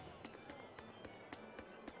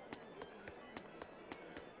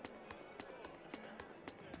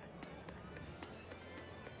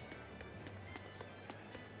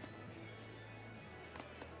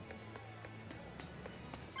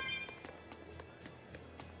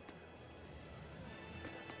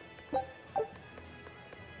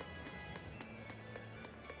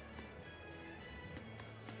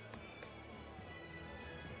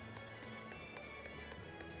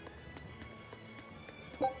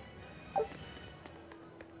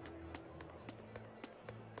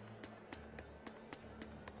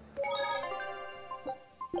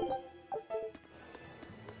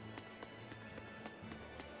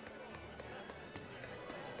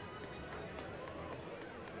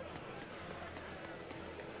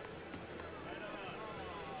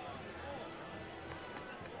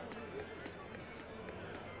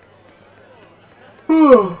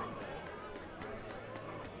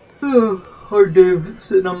 Hard Dave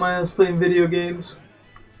sitting on my ass playing video games.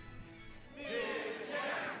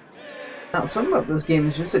 Now, something about this game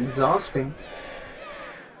is just exhausting.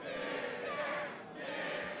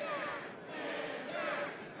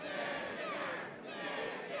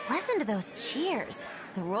 Listen to those cheers.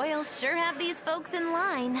 The royals sure have these folks in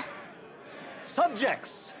line.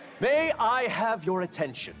 Subjects, may I have your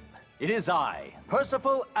attention? It is I,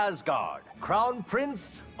 Percival Asgard, Crown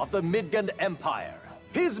Prince of the Midgard Empire.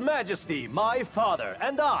 His Majesty, my father,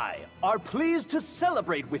 and I are pleased to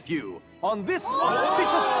celebrate with you on this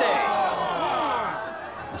auspicious day.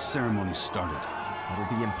 The ceremony started.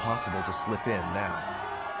 It'll be impossible to slip in now.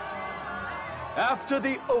 After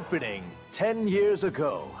the opening 10 years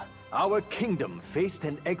ago, our kingdom faced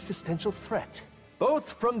an existential threat,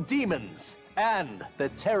 both from demons and the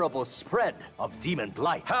terrible spread of demon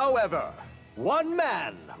blight. However, one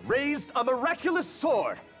man raised a miraculous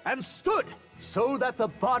sword and stood so that the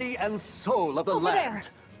body and soul of the land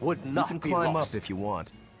would not be lost. You can climb up if you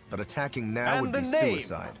want, but attacking now would be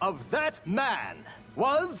suicide. And the name of that man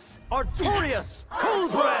was Artorias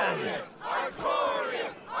Coldbrand!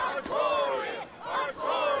 Artorias! Artorias!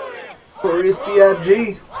 Artorias! Artorias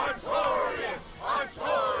B.I.G. Artorias!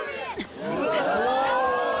 Artorias!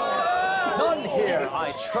 None here,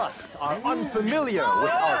 I trust, are unfamiliar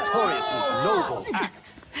with Artorias' noble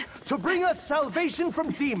act. To bring us salvation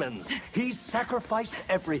from demons, he sacrificed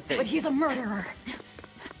everything. But he's a murderer.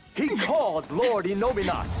 He called Lord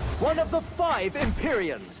Inominat, one of the 5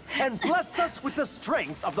 Empyreans, and blessed us with the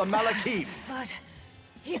strength of the Malakim. But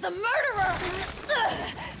he's a murderer!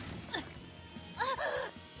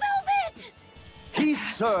 Velvet! He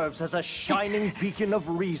serves as a shining beacon of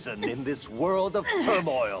reason in this world of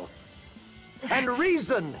turmoil. And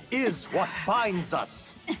reason is what binds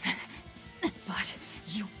us. But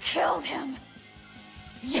you killed him!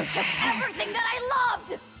 You took everything that I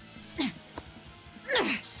loved!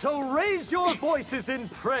 So raise your voices in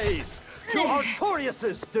praise to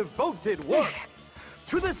Artorias' devoted work,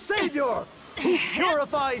 to the Savior who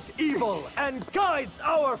purifies evil and guides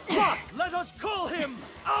our flock. Let us call him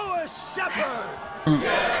our shepherd!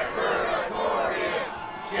 Shepherd Artorias!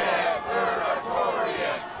 Shepherd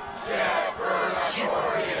Artorias! Shepherd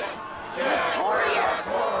Artorias! Artorias!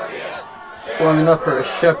 Long enough for a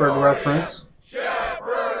shepherd reference.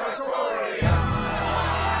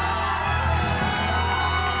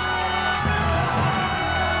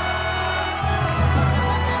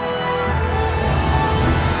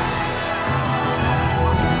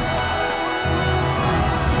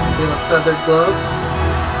 You have a feathered glove?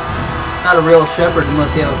 Not a real shepherd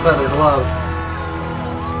unless you have a feathered glove.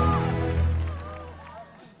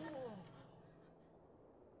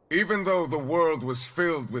 Even though the world was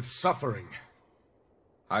filled with suffering,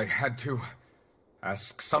 I had to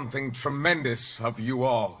ask something tremendous of you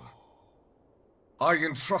all. I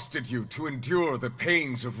entrusted you to endure the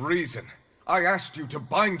pains of reason. I asked you to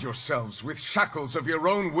bind yourselves with shackles of your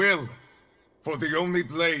own will. For the only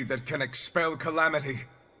blade that can expel calamity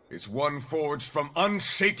is one forged from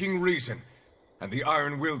unshaking reason, and the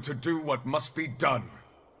iron will to do what must be done.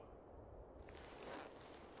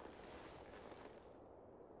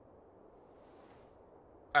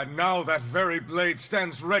 And now that very blade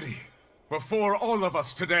stands ready before all of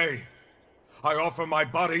us today. I offer my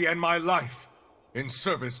body and my life in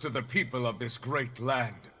service to the people of this great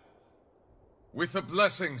land. With the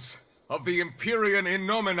blessings of the Empyrean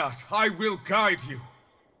Innominat, I will guide you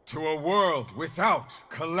to a world without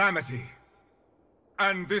calamity.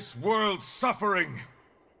 And this world's suffering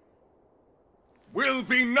will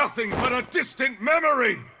be nothing but a distant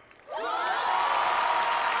memory!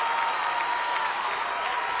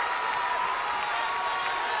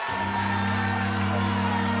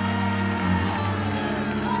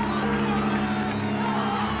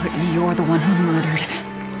 you're the one who murdered.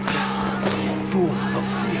 Fool, they'll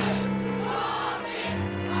see us.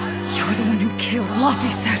 You're the one who killed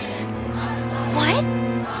Laphicet. What?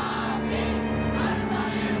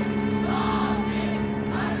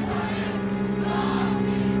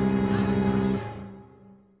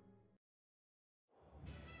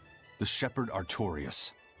 The Shepherd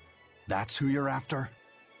Artorias. That's who you're after?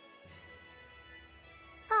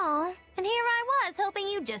 Oh, and here I was hoping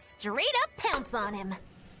you'd just straight up pounce on him.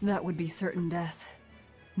 That would be certain death.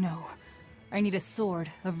 No, I need a sword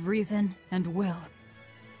of reason and will.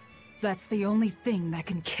 That's the only thing that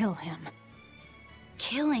can kill him.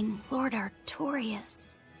 Killing Lord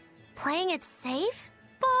Artorias. Playing it safe?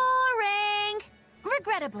 Boring!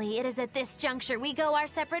 Regrettably, it is at this juncture we go our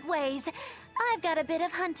separate ways. I've got a bit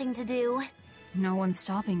of hunting to do. No one's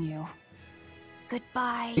stopping you.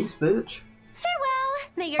 Goodbye. Peace, bitch.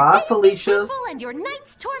 Farewell! May your Bye, days Felicia. be fruitful and your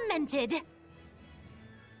nights tormented.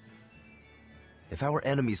 If our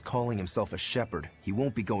enemy's calling himself a shepherd, he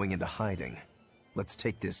won't be going into hiding. Let's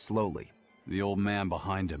take this slowly. The old man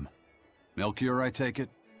behind him. Melchior, I take it?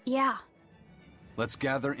 Yeah. Let's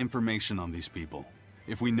gather information on these people.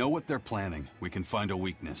 If we know what they're planning, we can find a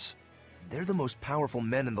weakness. They're the most powerful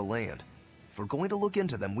men in the land. If we're going to look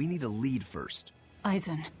into them, we need a lead first.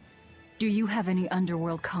 Eisen, do you have any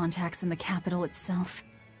underworld contacts in the capital itself?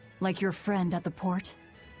 Like your friend at the port?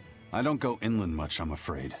 I don't go inland much, I'm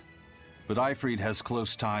afraid. But Eifried has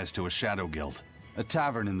close ties to a shadow guild. A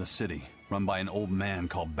tavern in the city, run by an old man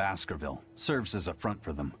called Baskerville, serves as a front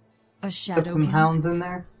for them. A shadow Put some guild? hounds in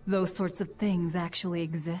there. Those sorts of things actually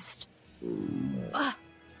exist?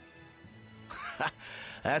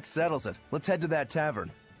 That settles it. Let's head to that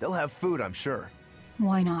tavern. They'll have food, I'm sure.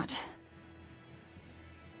 Why not?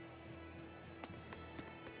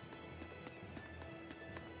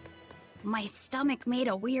 My stomach made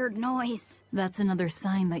a weird noise. That's another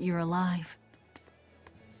sign that you're alive.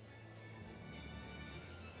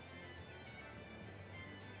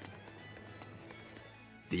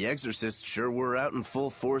 The exorcists sure were out in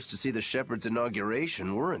full force to see the shepherd's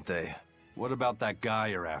inauguration, weren't they? What about that guy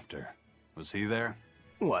you're after? Was he there?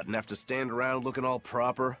 What, and have to stand around looking all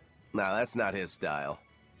proper? Nah, that's not his style.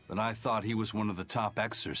 But I thought he was one of the top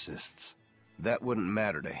exorcists. That wouldn't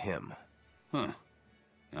matter to him. Huh.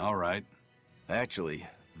 All right. Actually,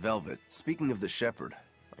 Velvet, speaking of the shepherd,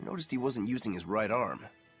 I noticed he wasn't using his right arm.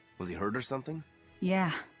 Was he hurt or something?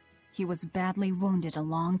 Yeah. He was badly wounded a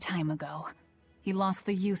long time ago. He lost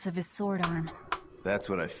the use of his sword arm. That's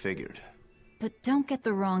what I figured. But don't get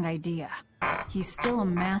the wrong idea. He's still a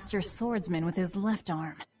master swordsman with his left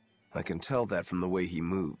arm. I can tell that from the way he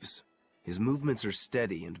moves. His movements are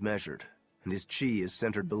steady and measured, and his chi is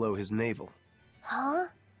centered below his navel. Huh?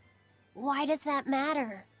 Why does that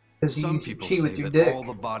matter? Some people say that all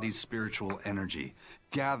the body's spiritual energy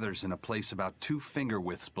gathers in a place about 2 finger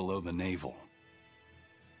widths below the navel.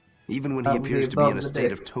 Even when he appears to be in a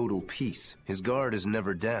state of total peace, his guard is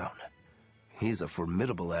never down. He's a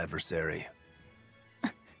formidable adversary.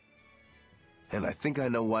 And I think I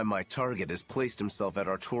know why my target has placed himself at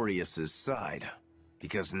Artorias' side.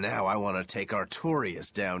 Because now I want to take Artorias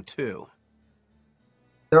down too.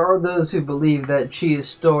 There are those who believe that chi is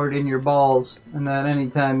stored in your balls, and that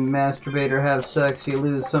anytime you masturbate or have sex, you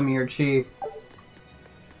lose some of your chi.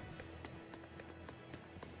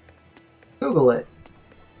 Google it.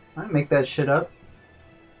 I didn't make that shit up.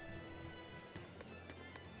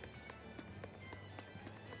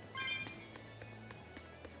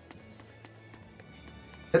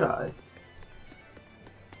 Did I?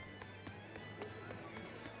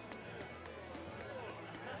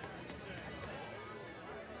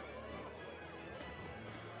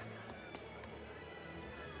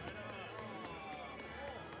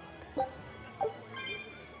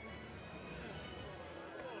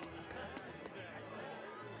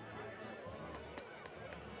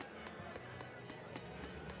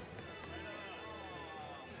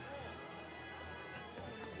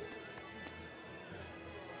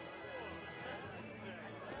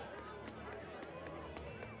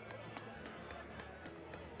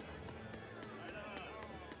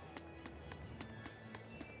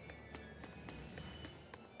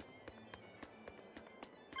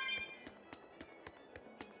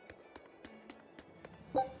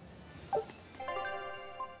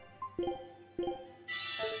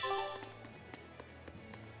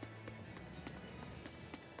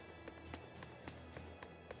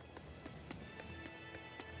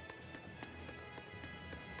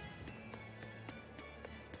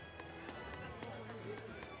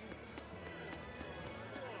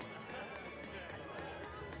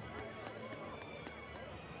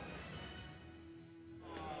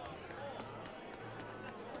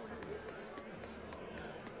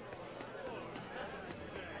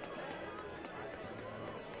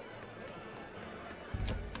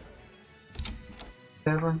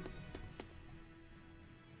 Tavern.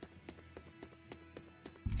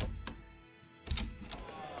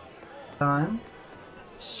 Time.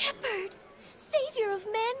 Shepherd! Savior of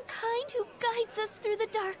mankind who guides us through the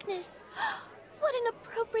darkness. What an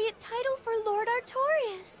appropriate title for Lord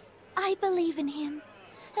Artorias. I believe in him.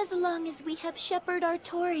 As long as we have Shepherd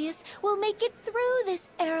Artorias, we'll make it through this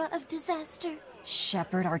era of disaster.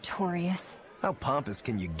 Shepherd Artorias? How pompous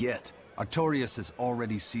can you get? Artorias has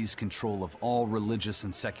already seized control of all religious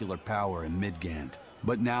and secular power in Midgand.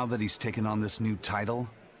 But now that he's taken on this new title,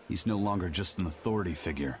 he's no longer just an authority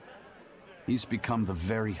figure. He's become the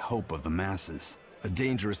very hope of the masses. A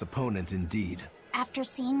dangerous opponent indeed. After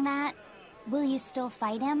seeing that, will you still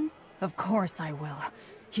fight him? Of course I will.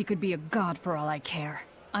 He could be a god for all I care.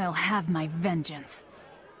 I'll have my vengeance.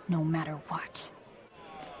 No matter what.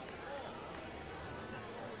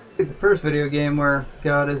 The first video game where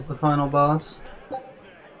God is the final boss. I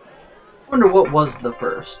wonder what was the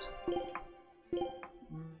first.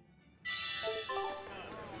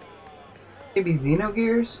 Maybe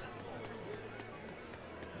Xenogears?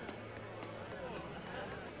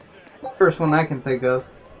 First one I can think of.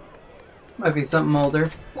 Might be something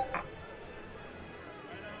older.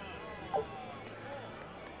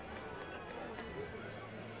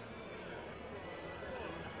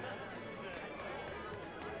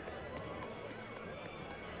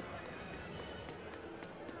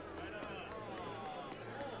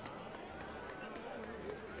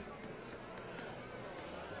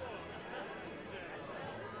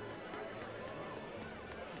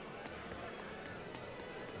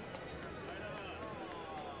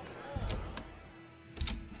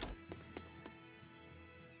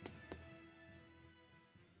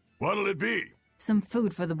 What'll it be? Some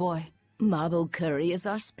food for the boy. Mabo curry is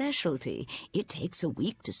our specialty. It takes a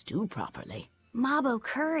week to stew properly. Mabo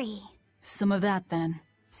curry. Some of that, then.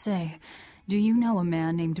 Say, do you know a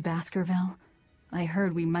man named Baskerville? I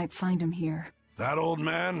heard we might find him here. That old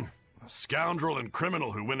man? A scoundrel and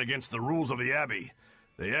criminal who went against the rules of the Abbey.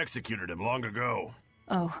 They executed him long ago.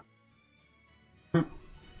 Oh.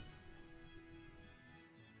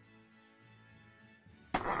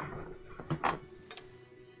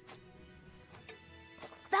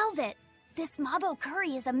 Velvet, this Mabo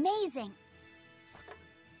curry is amazing.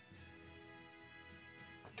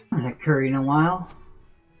 I haven't had curry in a while.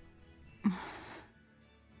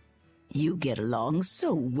 You get along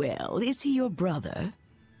so well. Is he your brother?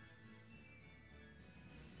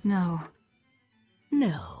 No.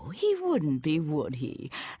 No, he wouldn't be, would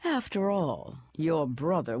he? After all, your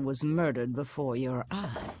brother was murdered before your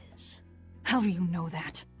eyes. How do you know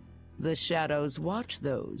that? The shadows watch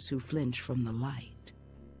those who flinch from the light.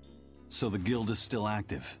 So the guild is still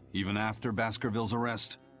active, even after Baskerville's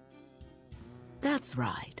arrest? That's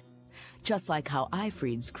right. Just like how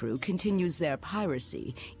Ifrid's crew continues their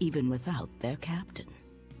piracy, even without their captain.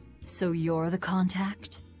 So you're the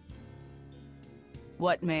contact?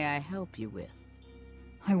 What may I help you with?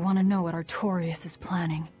 I want to know what Artorias is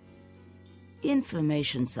planning.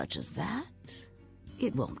 Information such as that?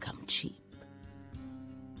 It won't come cheap.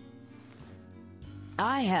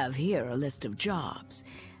 I have here a list of jobs.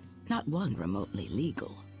 Not one remotely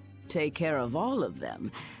legal. Take care of all of them,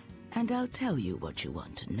 and I'll tell you what you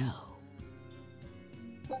want to know.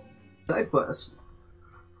 Side quest.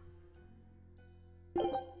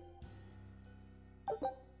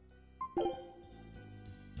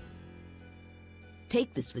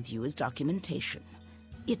 Take this with you as documentation.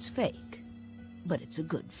 It's fake, but it's a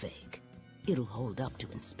good fake. It'll hold up to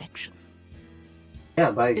inspection.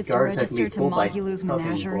 Yeah, by it's guards registered to Mogulu's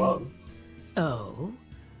menagerie. Oh?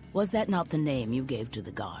 Was that not the name you gave to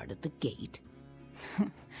the guard at the gate?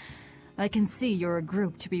 I can see you're a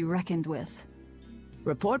group to be reckoned with.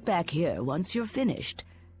 Report back here once you're finished.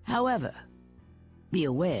 However, be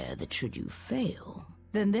aware that should you fail...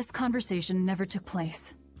 Then this conversation never took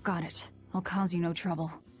place. Got it. I'll cause you no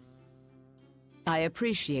trouble. I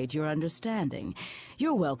appreciate your understanding.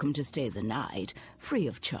 You're welcome to stay the night, free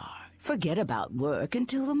of charge. Forget about work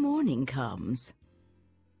until the morning comes.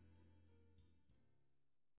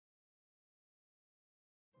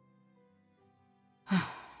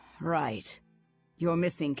 Right. You're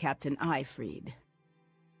missing Captain Ifrid.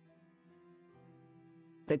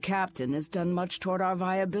 The captain has done much toward our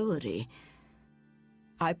viability.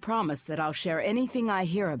 I promise that I'll share anything I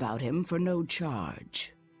hear about him for no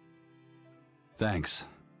charge. Thanks.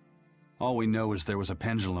 All we know is there was a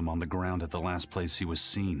pendulum on the ground at the last place he was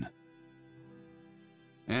seen.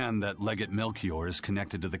 And that Legate Melchior is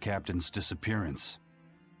connected to the captain's disappearance.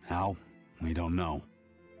 How? We don't know.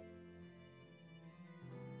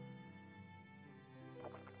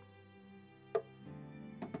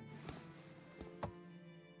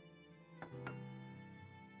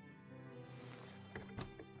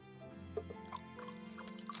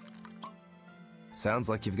 Sounds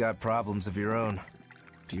like you've got problems of your own.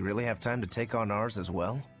 Do you really have time to take on ours as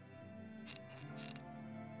well?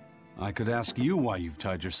 I could ask you why you've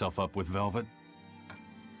tied yourself up with Velvet.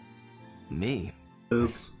 Me?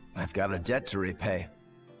 Oops. I've got a debt to repay.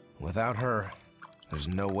 Without her, there's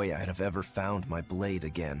no way I'd have ever found my blade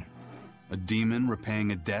again. A demon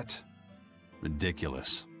repaying a debt?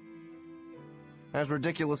 Ridiculous. As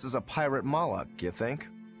ridiculous as a pirate Moloch, you think?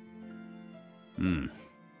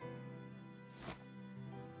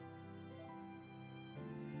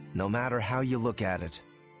 No matter how you look at it,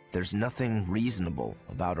 there's nothing reasonable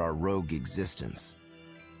about our rogue existence.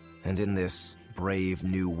 And in this brave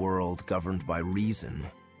new world governed by reason,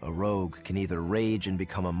 a rogue can either rage and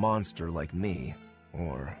become a monster like me,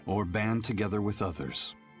 or... Or band together with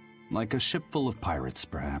others. Like a ship full of pirates,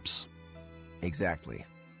 perhaps. Exactly.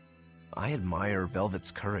 I admire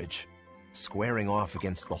Velvet's courage, squaring off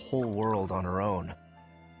against the whole world on her own.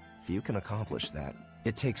 Few can accomplish that.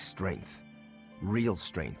 It takes strength. Real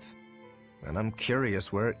strength. And I'm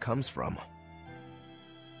curious where it comes from.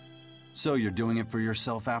 So you're doing it for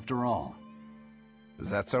yourself after all? Is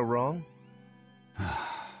that so wrong?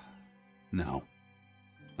 No.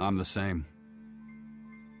 I'm the same.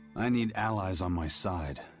 I need allies on my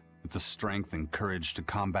side, with the strength and courage to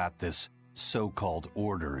combat this so-called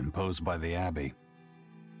order imposed by the Abbey.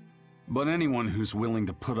 But anyone who's willing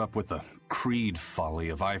to put up with the creed folly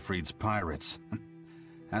of Ifrid's pirates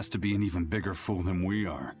has to be an even bigger fool than we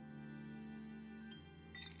are.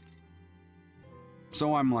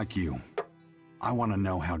 So I'm like you. I want to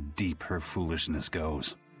know how deep her foolishness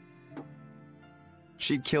goes.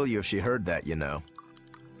 She'd kill you if she heard that, you know.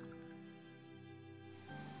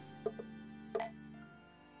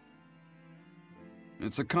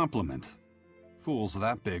 It's a compliment. Fools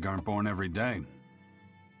that big aren't born every day.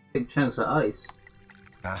 Big chunks of ice.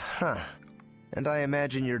 Aha. And I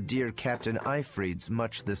imagine your dear Captain Ifrid's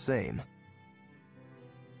much the same.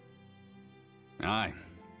 Aye.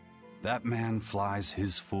 That man flies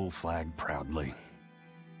his full flag proudly.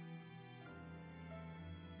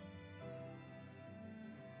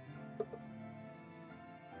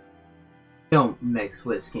 Don't mix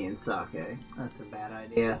whiskey and sake. That's a bad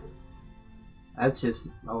idea. That's just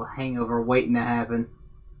a hangover waiting to happen.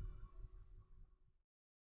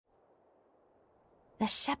 The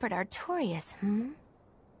shepherd Artorias,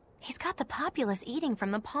 He's got the populace eating from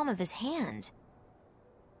the palm of his hand.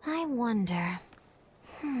 I wonder...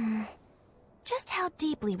 Just how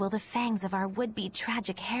deeply will the fangs of our would-be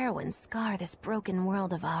tragic heroine scar this broken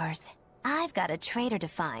world of ours? I've got a traitor to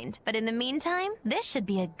find, but in the meantime, this should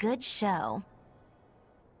be a good show.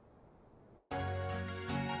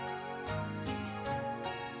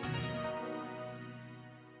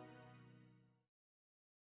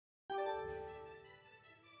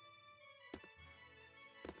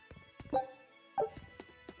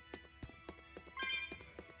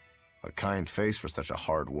 A kind face for such a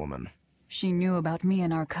hard woman. She knew about me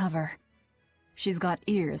and our cover. She's got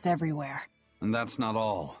ears everywhere. And that's not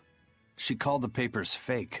all. She called the papers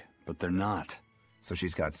fake, but they're not. So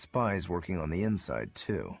she's got spies working on the inside,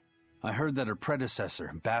 too. I heard that her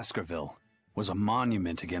predecessor, Baskerville, was a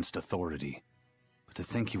monument against authority. But to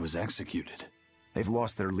think he was executed. They've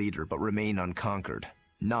lost their leader, but remain unconquered.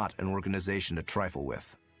 Not an organization to trifle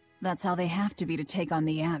with. That's how they have to be to take on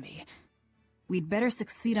the Abbey. We'd better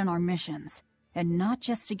succeed on our missions, and not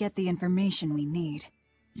just to get the information we need.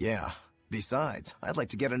 Yeah. Besides, I'd like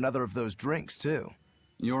to get another of those drinks, too.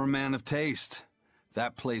 You're a man of taste.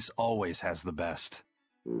 That place always has the best.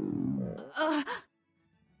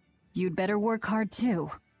 You'd better work hard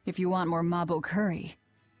too, if you want more Mabo curry.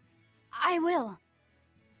 I will.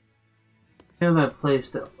 You know that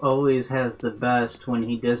place that always has the best when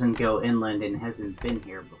he doesn't go inland and hasn't been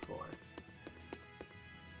here before.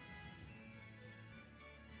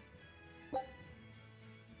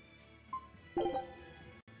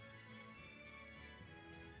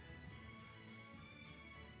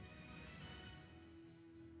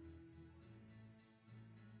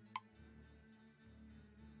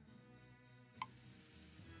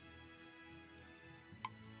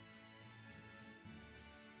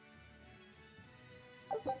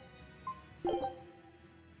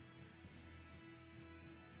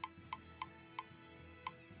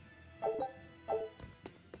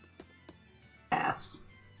 Pass.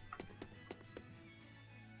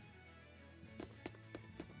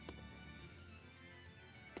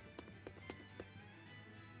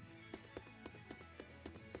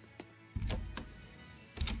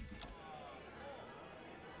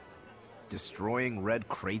 Destroying red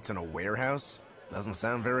crates in a warehouse? Doesn't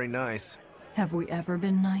sound very nice. Have we ever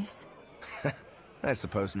been nice? I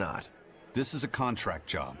suppose not. This is a contract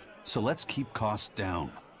job. So let's keep costs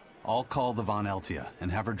down. I'll call the Von Eltia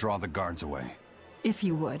and have her draw the guards away. If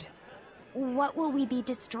you would. What will we be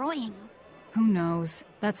destroying? Who knows?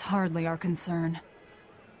 That's hardly our concern.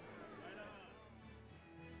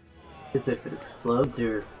 As if it explodes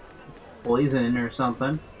or just poison or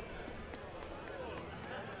something.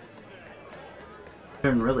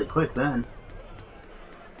 Turn really quick then.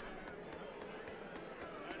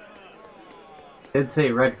 I'd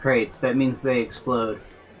say red crates, that means they explode.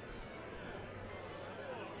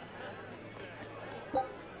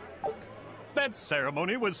 That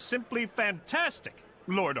ceremony was simply fantastic.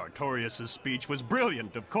 Lord Artorias' speech was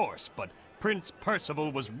brilliant, of course, but Prince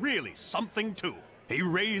Percival was really something too. He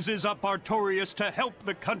raises up Artorias to help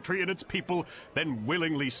the country and its people, then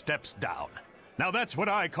willingly steps down. Now that's what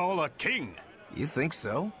I call a king. You think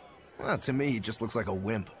so? Well, to me, he just looks like a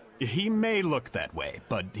wimp. He may look that way,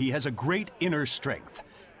 but he has a great inner strength.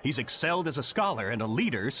 He's excelled as a scholar and a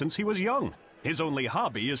leader since he was young. His only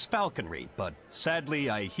hobby is falconry, but sadly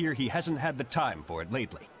I hear he hasn't had the time for it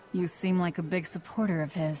lately. You seem like a big supporter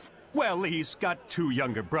of his. Well, he's got 2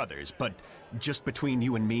 younger brothers, but just between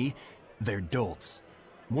you and me, they're dolts.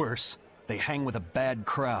 Worse, they hang with a bad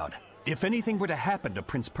crowd. If anything were to happen to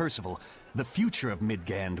Prince Percival, the future of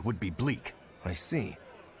Midgand would be bleak. I see.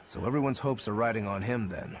 So everyone's hopes are riding on him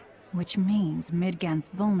then. Which means Midgand's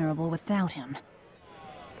vulnerable without him.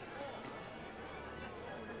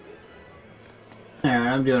 Alright,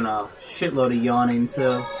 I'm doing a shitload of yawning,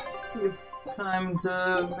 so it's time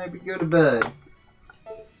to maybe go to bed.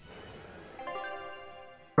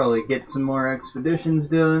 Probably get some more expeditions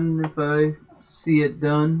done if I see it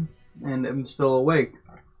done and I'm still awake.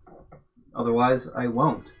 Otherwise, I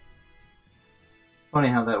won't. Funny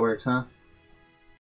how that works, huh?